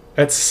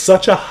at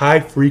such a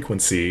high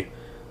frequency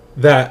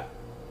that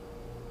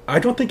I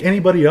don't think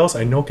anybody else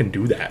I know can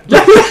do that.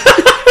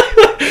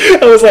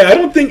 I was like, I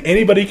don't think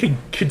anybody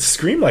could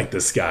scream like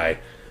this guy.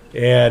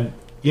 And,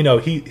 you know,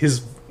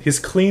 his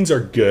cleans are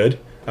good.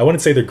 I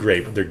wouldn't say they're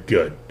great, but they're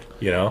good,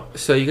 you know?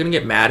 So you're gonna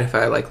get mad if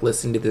I like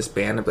listen to this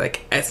band and be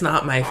like, it's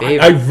not my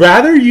favorite. I'd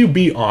rather you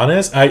be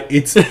honest.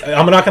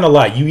 I'm not gonna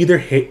lie. You either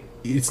hate,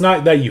 it's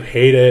not that you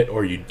hate it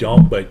or you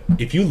don't, but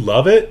if you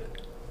love it,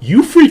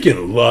 you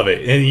freaking love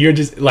it. And you're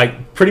just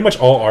like, pretty much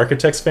all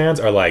Architects fans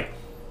are like,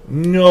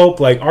 nope,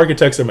 like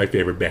Architects are my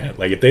favorite band.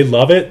 Like, if they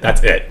love it,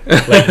 that's it.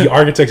 Like, the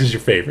Architects is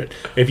your favorite.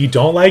 If you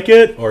don't like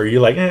it, or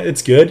you're like,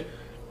 it's good,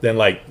 then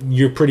like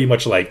you're pretty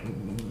much like,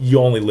 you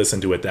only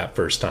listen to it that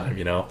first time,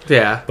 you know?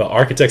 Yeah. But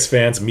Architects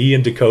fans, me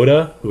and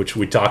Dakota, which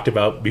we talked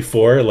about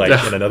before, like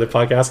in another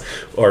podcast,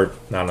 or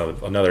not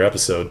another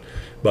episode,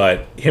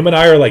 but him and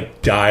I are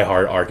like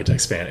diehard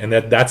Architects fan, and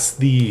that's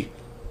the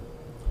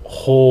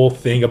whole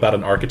thing about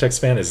an Architects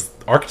fan, is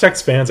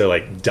Architects fans are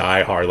like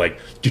diehard. Like,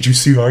 did you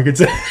see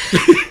Architects?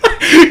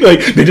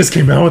 Like, they just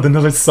came out with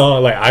another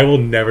song. Like, I will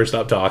never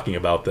stop talking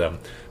about them.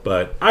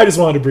 But I just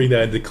wanted to bring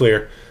that into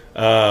clear.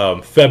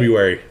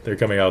 February, they're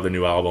coming out with a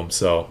new album,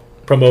 so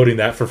promoting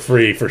that for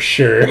free for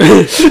sure.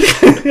 I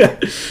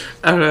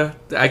don't know.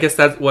 I guess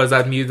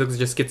that music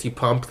just gets you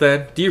pumped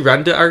then. Do you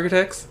run to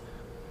Architects?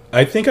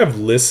 I think I've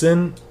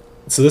listened.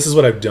 So this is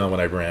what I've done when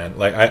I ran.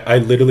 Like, I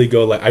literally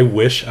go, like, I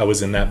wish I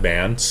was in that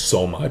band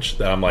so much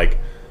that I'm like,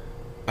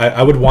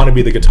 I would want to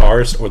be the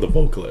guitarist or the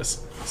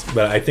vocalist.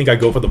 But I think I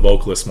go for the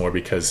vocalist more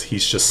because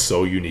he's just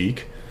so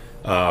unique,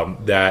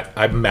 that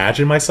I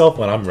imagine myself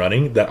when I'm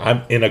running that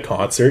I'm in a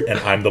concert and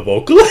I'm the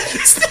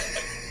vocalist.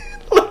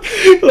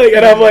 Like,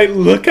 and I'm like,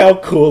 look how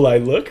cool I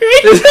look.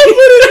 But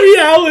in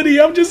reality,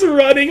 I'm just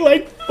running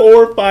like 4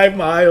 or 5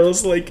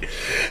 miles. Like,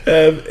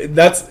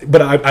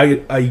 but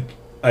I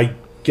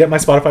get my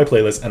Spotify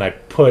playlist and I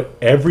put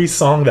every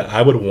song that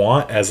I would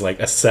want as like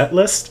a set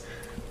list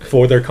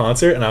for their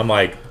concert, and I'm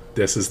like,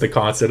 this is the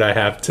concert I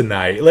have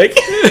tonight. Like,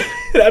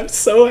 and I'm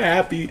so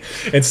happy.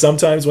 And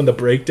sometimes when the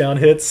breakdown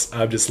hits,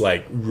 I'm just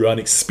like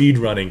speed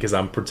running because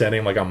I'm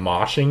pretending like I'm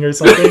moshing or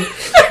something.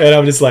 And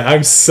I'm just like,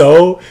 there's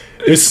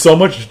so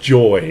much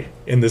joy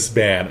in this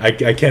band. I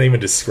can't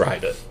even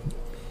describe it.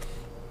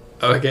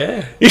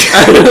 Okay.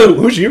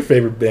 Who's your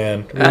favorite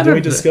band? Did we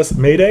discuss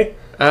Mayday?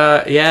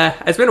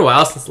 Yeah, it's been a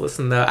while since I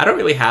listened though. I don't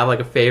really have like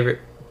a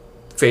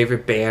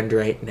favorite band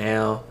right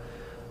now.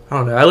 I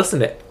don't know. I listen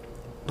to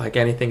like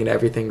anything and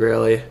everything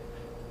really.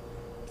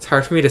 It's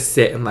hard for me to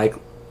sit and like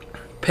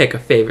pick a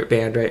favorite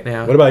band right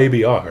now. What about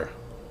ABR?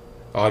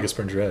 August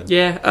Burns Red.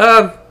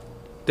 Yeah,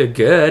 they're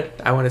good.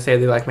 I want to say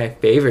they're like my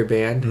favorite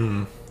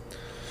band.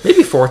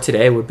 Maybe For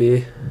Today would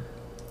be.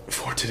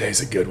 For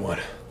Today's a good one.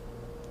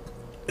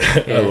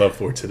 Yeah. I love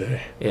For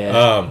Today.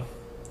 Yeah.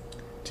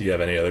 Do you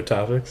have any other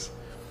topics?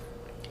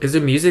 Is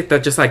there music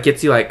that just like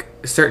gets you like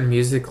certain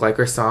music like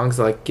or songs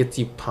that like gets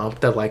you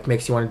pumped that like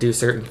makes you want to do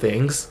certain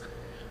things?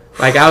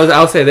 Like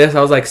I'll say this,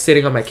 I was like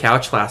sitting on my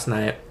couch last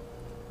night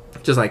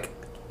just like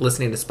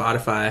listening to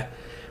Spotify,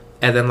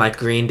 and then like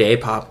Green Day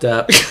popped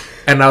up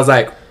and I was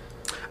like,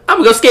 I'm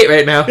gonna go skate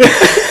right now.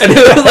 And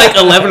it was like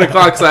 11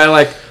 o'clock, so I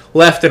like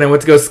left and I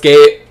went to go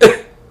skate.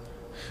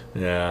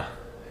 Yeah,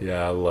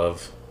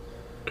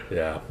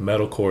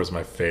 metalcore is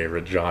my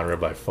favorite genre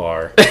by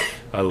far.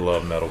 I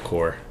love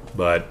metalcore,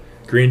 but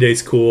Green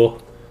Day's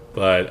cool,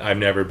 but I've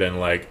never been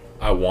like,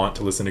 I want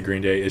to listen to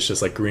Green Day. It's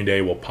just like Green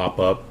Day will pop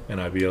up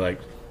and I'd be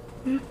like,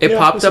 It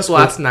popped up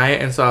last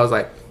night, and so I was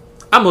like,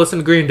 I'm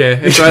listening to Green Day.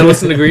 And so I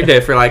listened to Green Day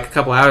for like a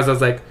couple hours. I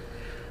was like,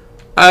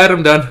 all right,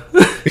 I'm done.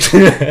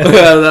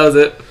 That was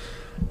it.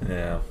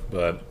 Yeah,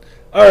 but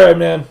all right,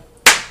 man.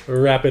 We'll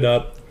wrap it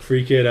up.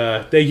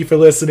 Freaking, thank you for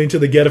listening to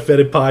the Get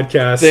Offended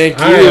podcast. Thank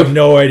you. I have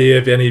no idea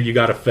if any of you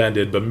got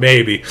offended, but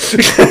maybe.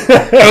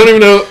 I don't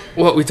even know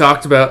what we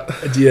talked about.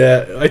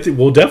 Yeah, I think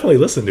we'll definitely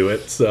listen to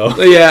it. So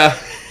yeah,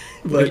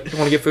 but you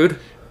want to get food?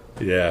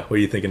 Yeah, what are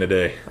you thinking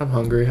today? I'm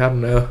hungry. I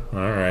don't know. All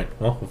right,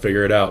 well, we'll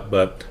figure it out.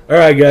 But all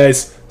right,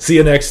 guys, see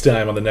you next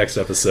time on the next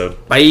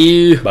episode.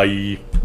 Bye. Bye.